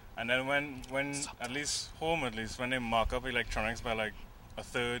 And then when at least when they mark up electronics by like a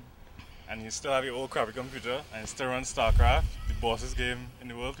third, and you still have your old crappy computer and it still runs StarCraft, the bossest game in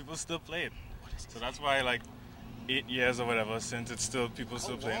the world, people still play it. So that's why 8 years or whatever since it's still people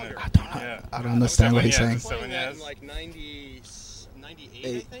still playing it. I don't understand what he's saying. 7 years. In like 98,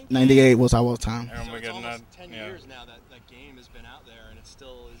 I think. 98 was our time. So it's almost 10 years now that game has been out there, and it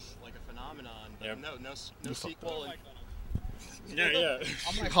still is like a phenomenon. But no sequel. Yeah.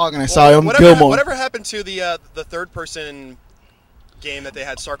 I'm like hogging it. Sorry, I'm Gilmore. Whatever happened to the third-person game that they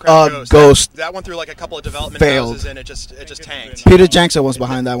had, StarCraft Ghost? That went through like a couple of development houses, and it just tanked. Peter Jackson was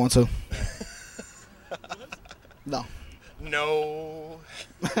behind that one too. No.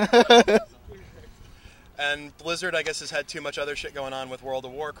 And Blizzard, I guess, has had too much other shit going on with World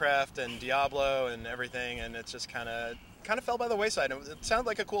of Warcraft and Diablo and everything, and it's just kind of fell by the wayside. It sounded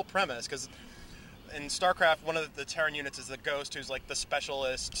like a cool premise because in StarCraft, one of the Terran units is the Ghost, who's like the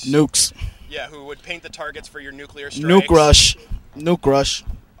specialist nukes. Yeah, who would paint the targets for your nuclear strikes. Nuke Rush.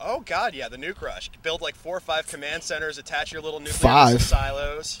 Oh god, yeah, the Nuke Rush. Build like 4 or 5 command centers, attach your little nuclear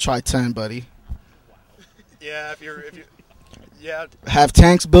silos. Try 10, buddy. Yeah, if you, yeah. Have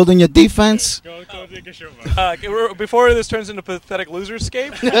tanks building your defense. Go take a show, man. Before this turns into pathetic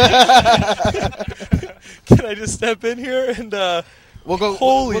loserscape, can I just step in here and We'll go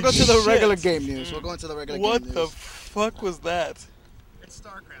to the regular game news. We'll go into the regular game news. What the fuck was that? It's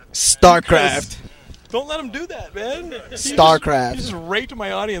StarCraft. StarCraft. Don't let him do that, man. StarCraft. You just raped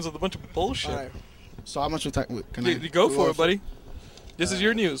my audience with a bunch of bullshit. All right. So how much we talking? You go for it, buddy. This is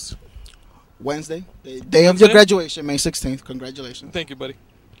your news. Wednesday, day of your graduation, May 16th. Congratulations. Thank you, buddy.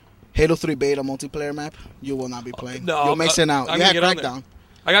 Halo 3 beta multiplayer map. You will not be playing. No, you're missing out. I'm You had gonna get on Crackdown.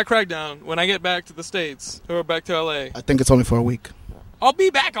 I got Crackdown. When I get back to the States or back to LA, I think it's only for a week. I'll be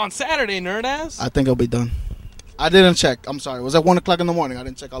back on Saturday, nerd ass. I think it'll be done. I didn't check. I'm sorry. It was at 1 o'clock in the morning. I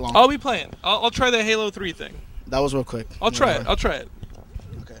didn't check how long. I'll be playing. I'll try the Halo 3 thing. That was real quick. I'll try it.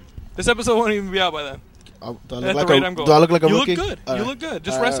 Okay. This episode won't even be out by then. Do I look like a rookie? You look good. All You right. look good.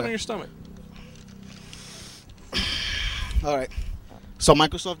 Just rest it on your stomach. All right. So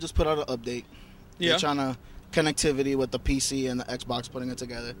Microsoft just put out an update. Yeah. They're trying to connectivity with the PC and the Xbox, putting it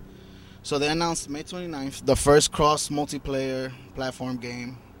together. So they announced May 29th the first cross multiplayer platform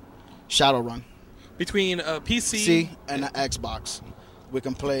game, Shadowrun. Between a PC and an Xbox, we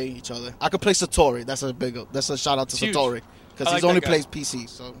can play each other. I could play Satori. That's a shout out to Huge. Satori because I he like only that guy. plays PC.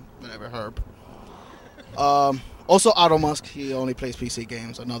 So whatever, Herb. Also, Otto Musk. He only plays PC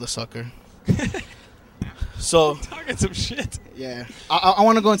games. Another sucker. So talking some shit. Yeah, I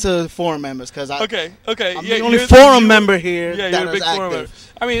want to go into forum members because Okay. I'm Yeah, the only you're forum member here Yeah, that you're a big is forum member.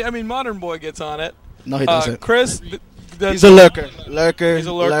 active. I mean, Modern Boy gets on it. No, he doesn't. Chris, He's a lurker. He's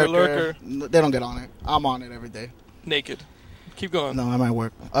a lurker. They don't get on it. I'm on it every day. Naked. Keep going. No, I might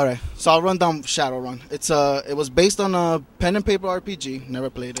work. All right, so I'll run down Shadowrun. It was based on a pen and paper RPG. Never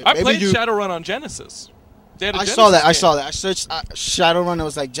played it. I played Shadowrun on Genesis. They had a I Genesis saw that. game. I saw that. I searched Shadowrun. It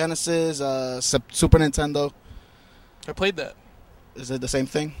was like Genesis, Super Nintendo. I played that. Is it the same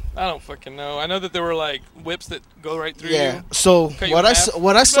thing? I don't fucking know. I know that there were like whips that go right through Yeah. you. So Cut you what in I half.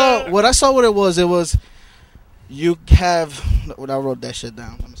 saw what it was you have. When I wrote that shit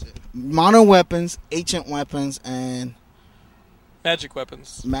down. Let me see. Modern weapons, ancient weapons, and Magic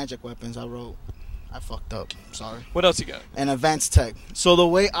weapons. magic weapons. I fucked up. Sorry. What else you got? And advanced tech. So the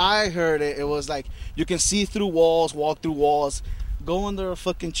way I heard it, it was like you can see through walls, walk through walls, go under a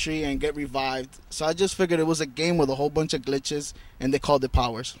fucking tree and get revived. So I just figured it was a game with a whole bunch of glitches, and they called it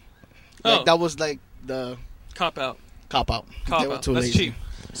powers. Like, that was like the cop out. Cop out. They were too That's lazy. cheap.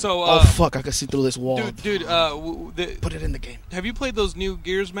 So oh fuck! I can see through this wall. dude. Put it in the game. Have you played those new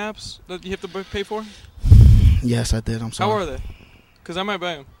Gears maps that you have to pay for? Yes, I did. I'm sorry. How are they? Because I might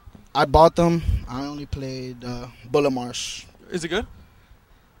buy them. I bought them. I only played Bullet Marsh. Is it good?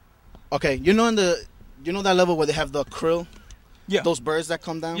 Okay, you know that level where they have the krill. Yeah. Those birds that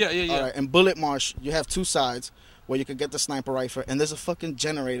come down? Yeah. All right. In Bullet Marsh, you have two sides where you can get the sniper rifle, and there's a fucking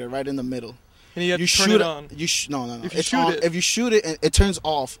generator right in the middle. And you have to shoot turn it on. No. If you It's shoot on. it. If you shoot it, it turns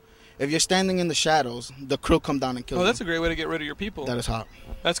off. If you're standing in the shadows, the krill come down and kill you. Oh, that's a great way to get rid of your people. That is hot.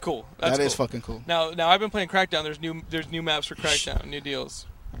 That's cool. That That's is fucking cool. Now I've been playing Crackdown. There's new maps for Crackdown, new deals.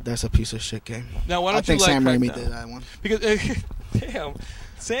 That's a piece of shit game. Now why I don't think you like Sam Raimi Crackdown? did that one. Because damn,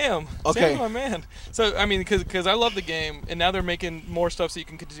 Sam. Okay. Sam, my man. So I mean, because I love the game, and now they're making more stuff so you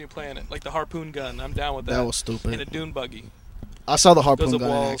can continue playing it, like the harpoon gun. I'm down with that. That was stupid. And a dune buggy. I saw the harpoon Goes up gun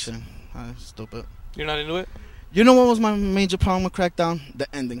in walls. action. Stupid. You're not into it? You know what was my major problem with Crackdown? The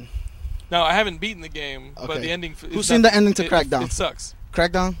ending. No, I haven't beaten the game, but Okay. the ending. Who's seen the ending to Crackdown? It sucks.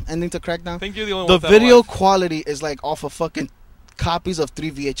 Crackdown? Ending to Crackdown? I think you're the only The one with that video life. quality is like off of fucking copies of 3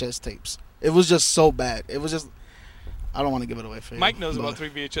 VHS tapes. It was just so bad. It was just... I don't want to give it away for you. Mike knows but- about 3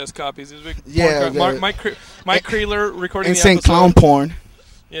 VHS copies. He's a big Yeah, porn yeah. Mike Creeler recording Insane the episode. clown porn.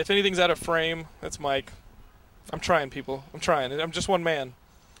 Yeah, if anything's out of frame, that's Mike. I'm trying, people. I'm trying. I'm just one man.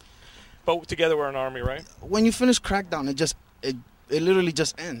 But together we're an army, right? When you finish Crackdown, it literally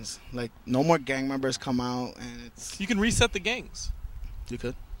just ends. Like, no more gang members come out, and it's... You can reset the gangs. You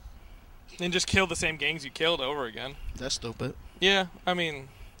could. And just kill the same gangs you killed over again. That's stupid. Yeah, I mean,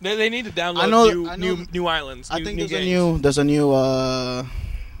 they need to download I know- new islands. I new, think new there's a gangs. new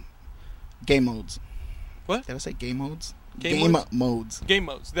game modes. What? Did I say game modes? Game modes? modes. Game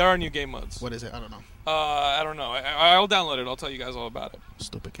modes. There are new game modes. What is it? I don't know. I don't know. I'll download it. I'll tell you guys all about it.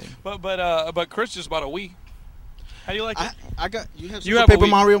 Stupid game. But Chris just bought a Wii. How do you like it? I got you have You Super have a Paper Wii.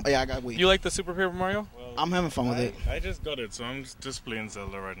 Mario. Yeah, I got Wii. You like the Super Paper Mario? I'm having fun with it. I just got it, so I'm just playing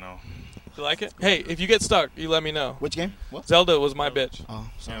Zelda right now. You like it? Hey, if you get stuck, you let me know. Which game? What? Zelda was my bitch. Oh,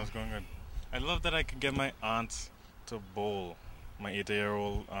 Yeah, sorry. it's going good. I love that I could get my aunt to bowl. My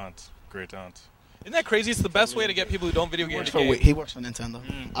 80-year-old aunt, great aunt. Isn't that crazy? It's the best way to get people who don't video He game works to for game. Wii. He works for Nintendo.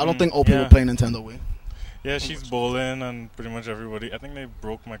 I don't think old people Yeah. play Nintendo Wii. Yeah, she's bowling and pretty much everybody. I think they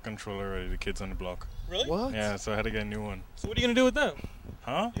broke my controller already, the kids on the block. Really? What? Yeah, so I had to get a new one. So what are you gonna do with them?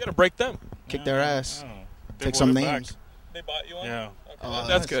 Huh? You gotta break them. Kick their ass. I don't know. They Take bought some it back. names. They bought you one. Yeah. Okay, Oh,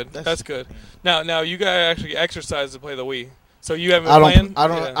 that's good. that's- That's good. Now you guys actually exercise to play the Wii. So you haven't I been playing? don't. I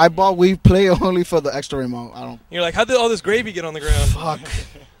don't. Yeah. I bought Wii Play only for the extra remote. I don't. You're like, how did all this gravy get on the ground? Fuck.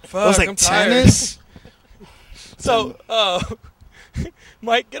 Fuck, It was like I'm tired. tennis. So,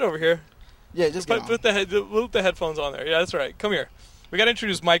 Mike, get over here. Yeah, just get on. Put the headphones on there. Yeah, that's right. Come here. We got to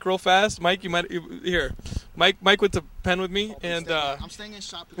introduce Mike real fast. Mike, here. Mike went to Penn with me, and I'm staying in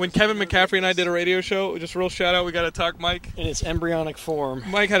shop. when Kevin McCaffrey and I did a radio show, just a real shout out. We got to talk, Mike. In its embryonic form.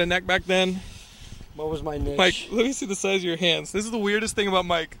 Mike had a neck back then. What was my niche? Mike, let me see the size of your hands. This is the weirdest thing about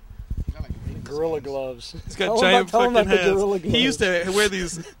Mike. Gorilla gloves. He's got Tell him giant about fucking the hands. gorilla He used gloves. to wear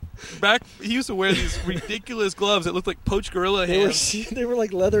these. He used to wear these ridiculous gloves that looked like poached gorilla hands. They were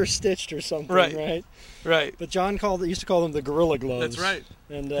like leather stitched or something, right? Right. But John used to call them the gorilla gloves. That's right.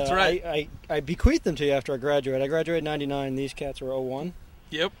 And That's right. I bequeathed them to you after I graduated. I graduated in 99. These cats were 01.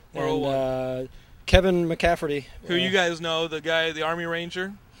 Yep. We're And 01. Kevin McCafferty. Who you guys know, the guy, the Army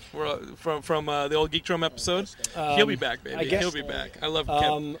Ranger, from the old Geek Drum episode. He'll be back, baby. He'll be back. I love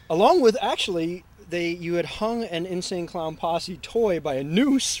Kevin. Along with, actually, you had hung an Insane Clown Posse toy by a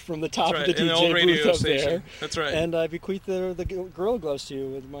noose from the top That's of the right, in the DJ old radio booth up station. there. That's right. And I bequeathed the gorilla gloves to you.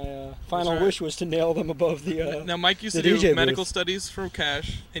 With my final right. wish was to nail them above the. Now, Mike used the to do DJ medical booth. studies from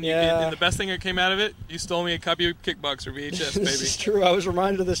Cash, and you Yeah. did, and the best thing that came out of it, you stole me a copy of Kickboxer VHS, baby. This is true. I was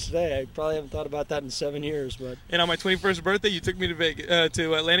reminded of this today. I probably haven't thought about that in 7 years, but And on my 21st birthday, you took me to Vegas,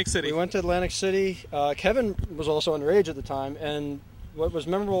 to Atlantic City. we went to Atlantic City. Kevin was also underage at the time, and what was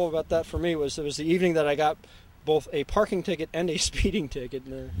memorable about that for me was it was the evening that I got both a parking ticket and a speeding ticket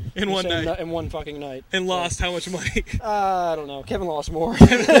In one night. in one fucking night. And lost how much money? I don't know. Kevin lost more,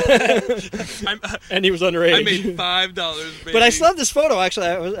 and and he was underage. I made $5, baby. But I still have this photo. Actually,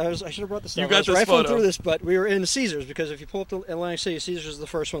 I should have brought this. You Stuff. got I was this rifling photo. through this, but we were in Caesars because if you pull up to Atlantic City, Caesars is the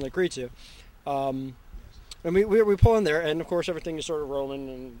first one that greets you. And we pull in there, and of course everything is sort of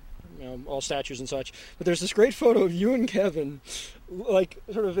Roman and all statues and such. But there's this great photo of you and Kevin, like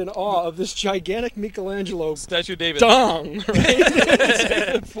sort of in awe of this gigantic Michelangelo statue of David dong, right? It's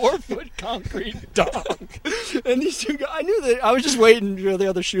like a 4-foot concrete dong. And these two guys, I knew that I was just waiting for the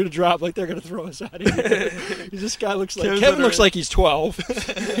other shoe to drop, like they're gonna throw us out of here. This guy looks like Kevin looks like he's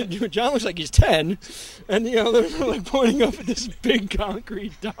 12, John looks like he's 10, and they're like pointing up at this big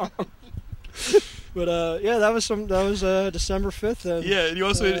concrete dong. But yeah, that was December 5th. And, yeah, and you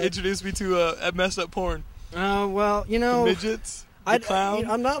also introduced me to messed up porn. Well, The midgets, the clown,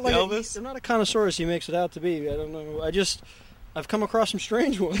 I'm not like Elvis. I'm not a connoisseur as he makes it out to be. I don't know. I've come across some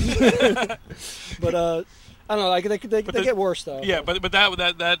strange ones. But I don't know. Like they get worse though. Yeah, but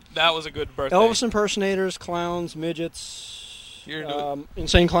that was a good birthday. Elvis impersonators, clowns, midgets,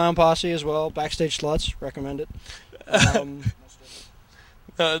 Insane Clown Posse as well. Backstage sluts, recommend it.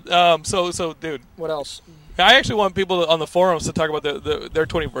 So dude, what else? I actually want people on the forums to talk about their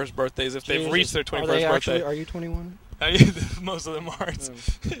 21st birthdays if they've Jesus. reached their 21st Are they birthday. actually, are you 21? Most of them aren't.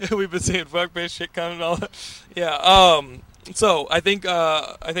 We've been saying fuck, bitch, shit, cunt, and all that. Yeah. So I think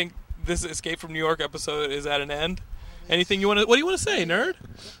this Escape from New York episode is at an end. Anything you want to? What do you want to say, nerd?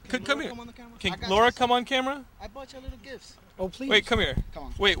 Come here. Can Laura come on camera? I bought you little gifts. Oh please. Wait, come here. Come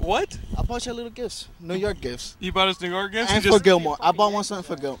on. Wait, what? I bought you little gifts. New York gifts. You bought us New York gifts? And He for just- Gilmore. I bought one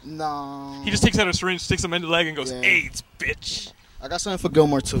something for Gilmore. No. He just takes out a syringe, sticks him in the leg, and goes, Yeah. AIDS, bitch. I got something for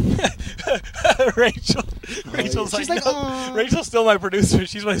Gilmore too. Rachel's She's like, like, no. Rachel's still my producer.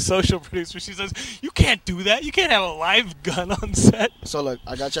 She's my social producer. She says, you can't do that. You can't have a live gun on set. So look,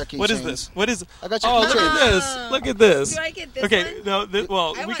 I got your keychains. What is this? What is? I got your Oh, look at keychains. this! Look at this. Do I get this okay, one? no.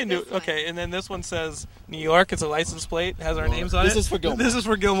 Well, I we want can do. this one. Okay, and then this one says New York. It's a license plate. It has our names on This it. is for Gilmore. This is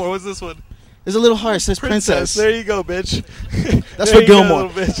for Gilmore. What's this one? It's a little heart. It says princess. There you go, bitch. That's There for you go, Gilmore.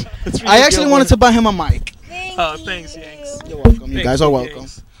 little bitch. That's for I you, actually Gilmore. wanted to buy him a mic. Oh, thanks, Yanks. You're welcome. You Thanks, guys are welcome.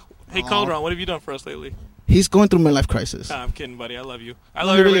 Yanks. Hey, Calderon, what have you done for us lately? He's going through midlife crisis. Nah, I'm kidding, buddy. I love you. I No,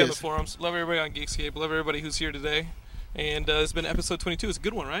 love he everybody really on the is. forums. Love everybody on Geekscape. Love everybody who's here today. And it's been episode 22. It's a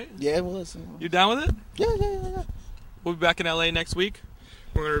good one, right? Yeah, it was. You down with it? Yeah. We'll be back in LA next week.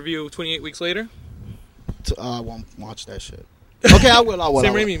 We're going to review 28 Weeks Later. I won't watch that shit. Okay, I will.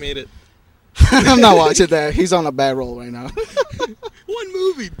 Sam Raimi made it. I'm not watching that. He's on a bad roll right now. One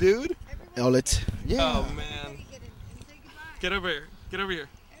movie, dude. Yeah. Oh, man. Get over here. Get over here.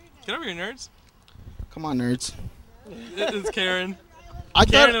 Get over here, nerds. Come on, nerds. It's Karen. I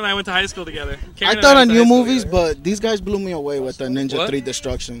Karen thought and I went to high school together. Karen I and thought I went to knew high school movies, together. but these guys blew me away with the Ninja What? 3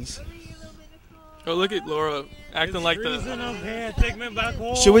 Destructions. Oh, look at Laura acting like the. Take me back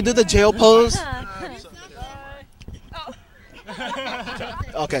home. Should we do the jail pose?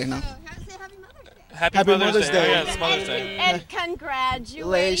 Okay, no. Happy Mother's Day. Oh, yeah, it's Mother's Day. And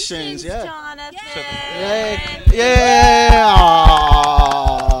congratulations, yeah. Jonathan. Yeah.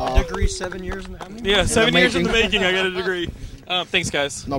 Degree 7 years in how many? Yeah, 7 years in the making. I got a degree. Thanks, guys. No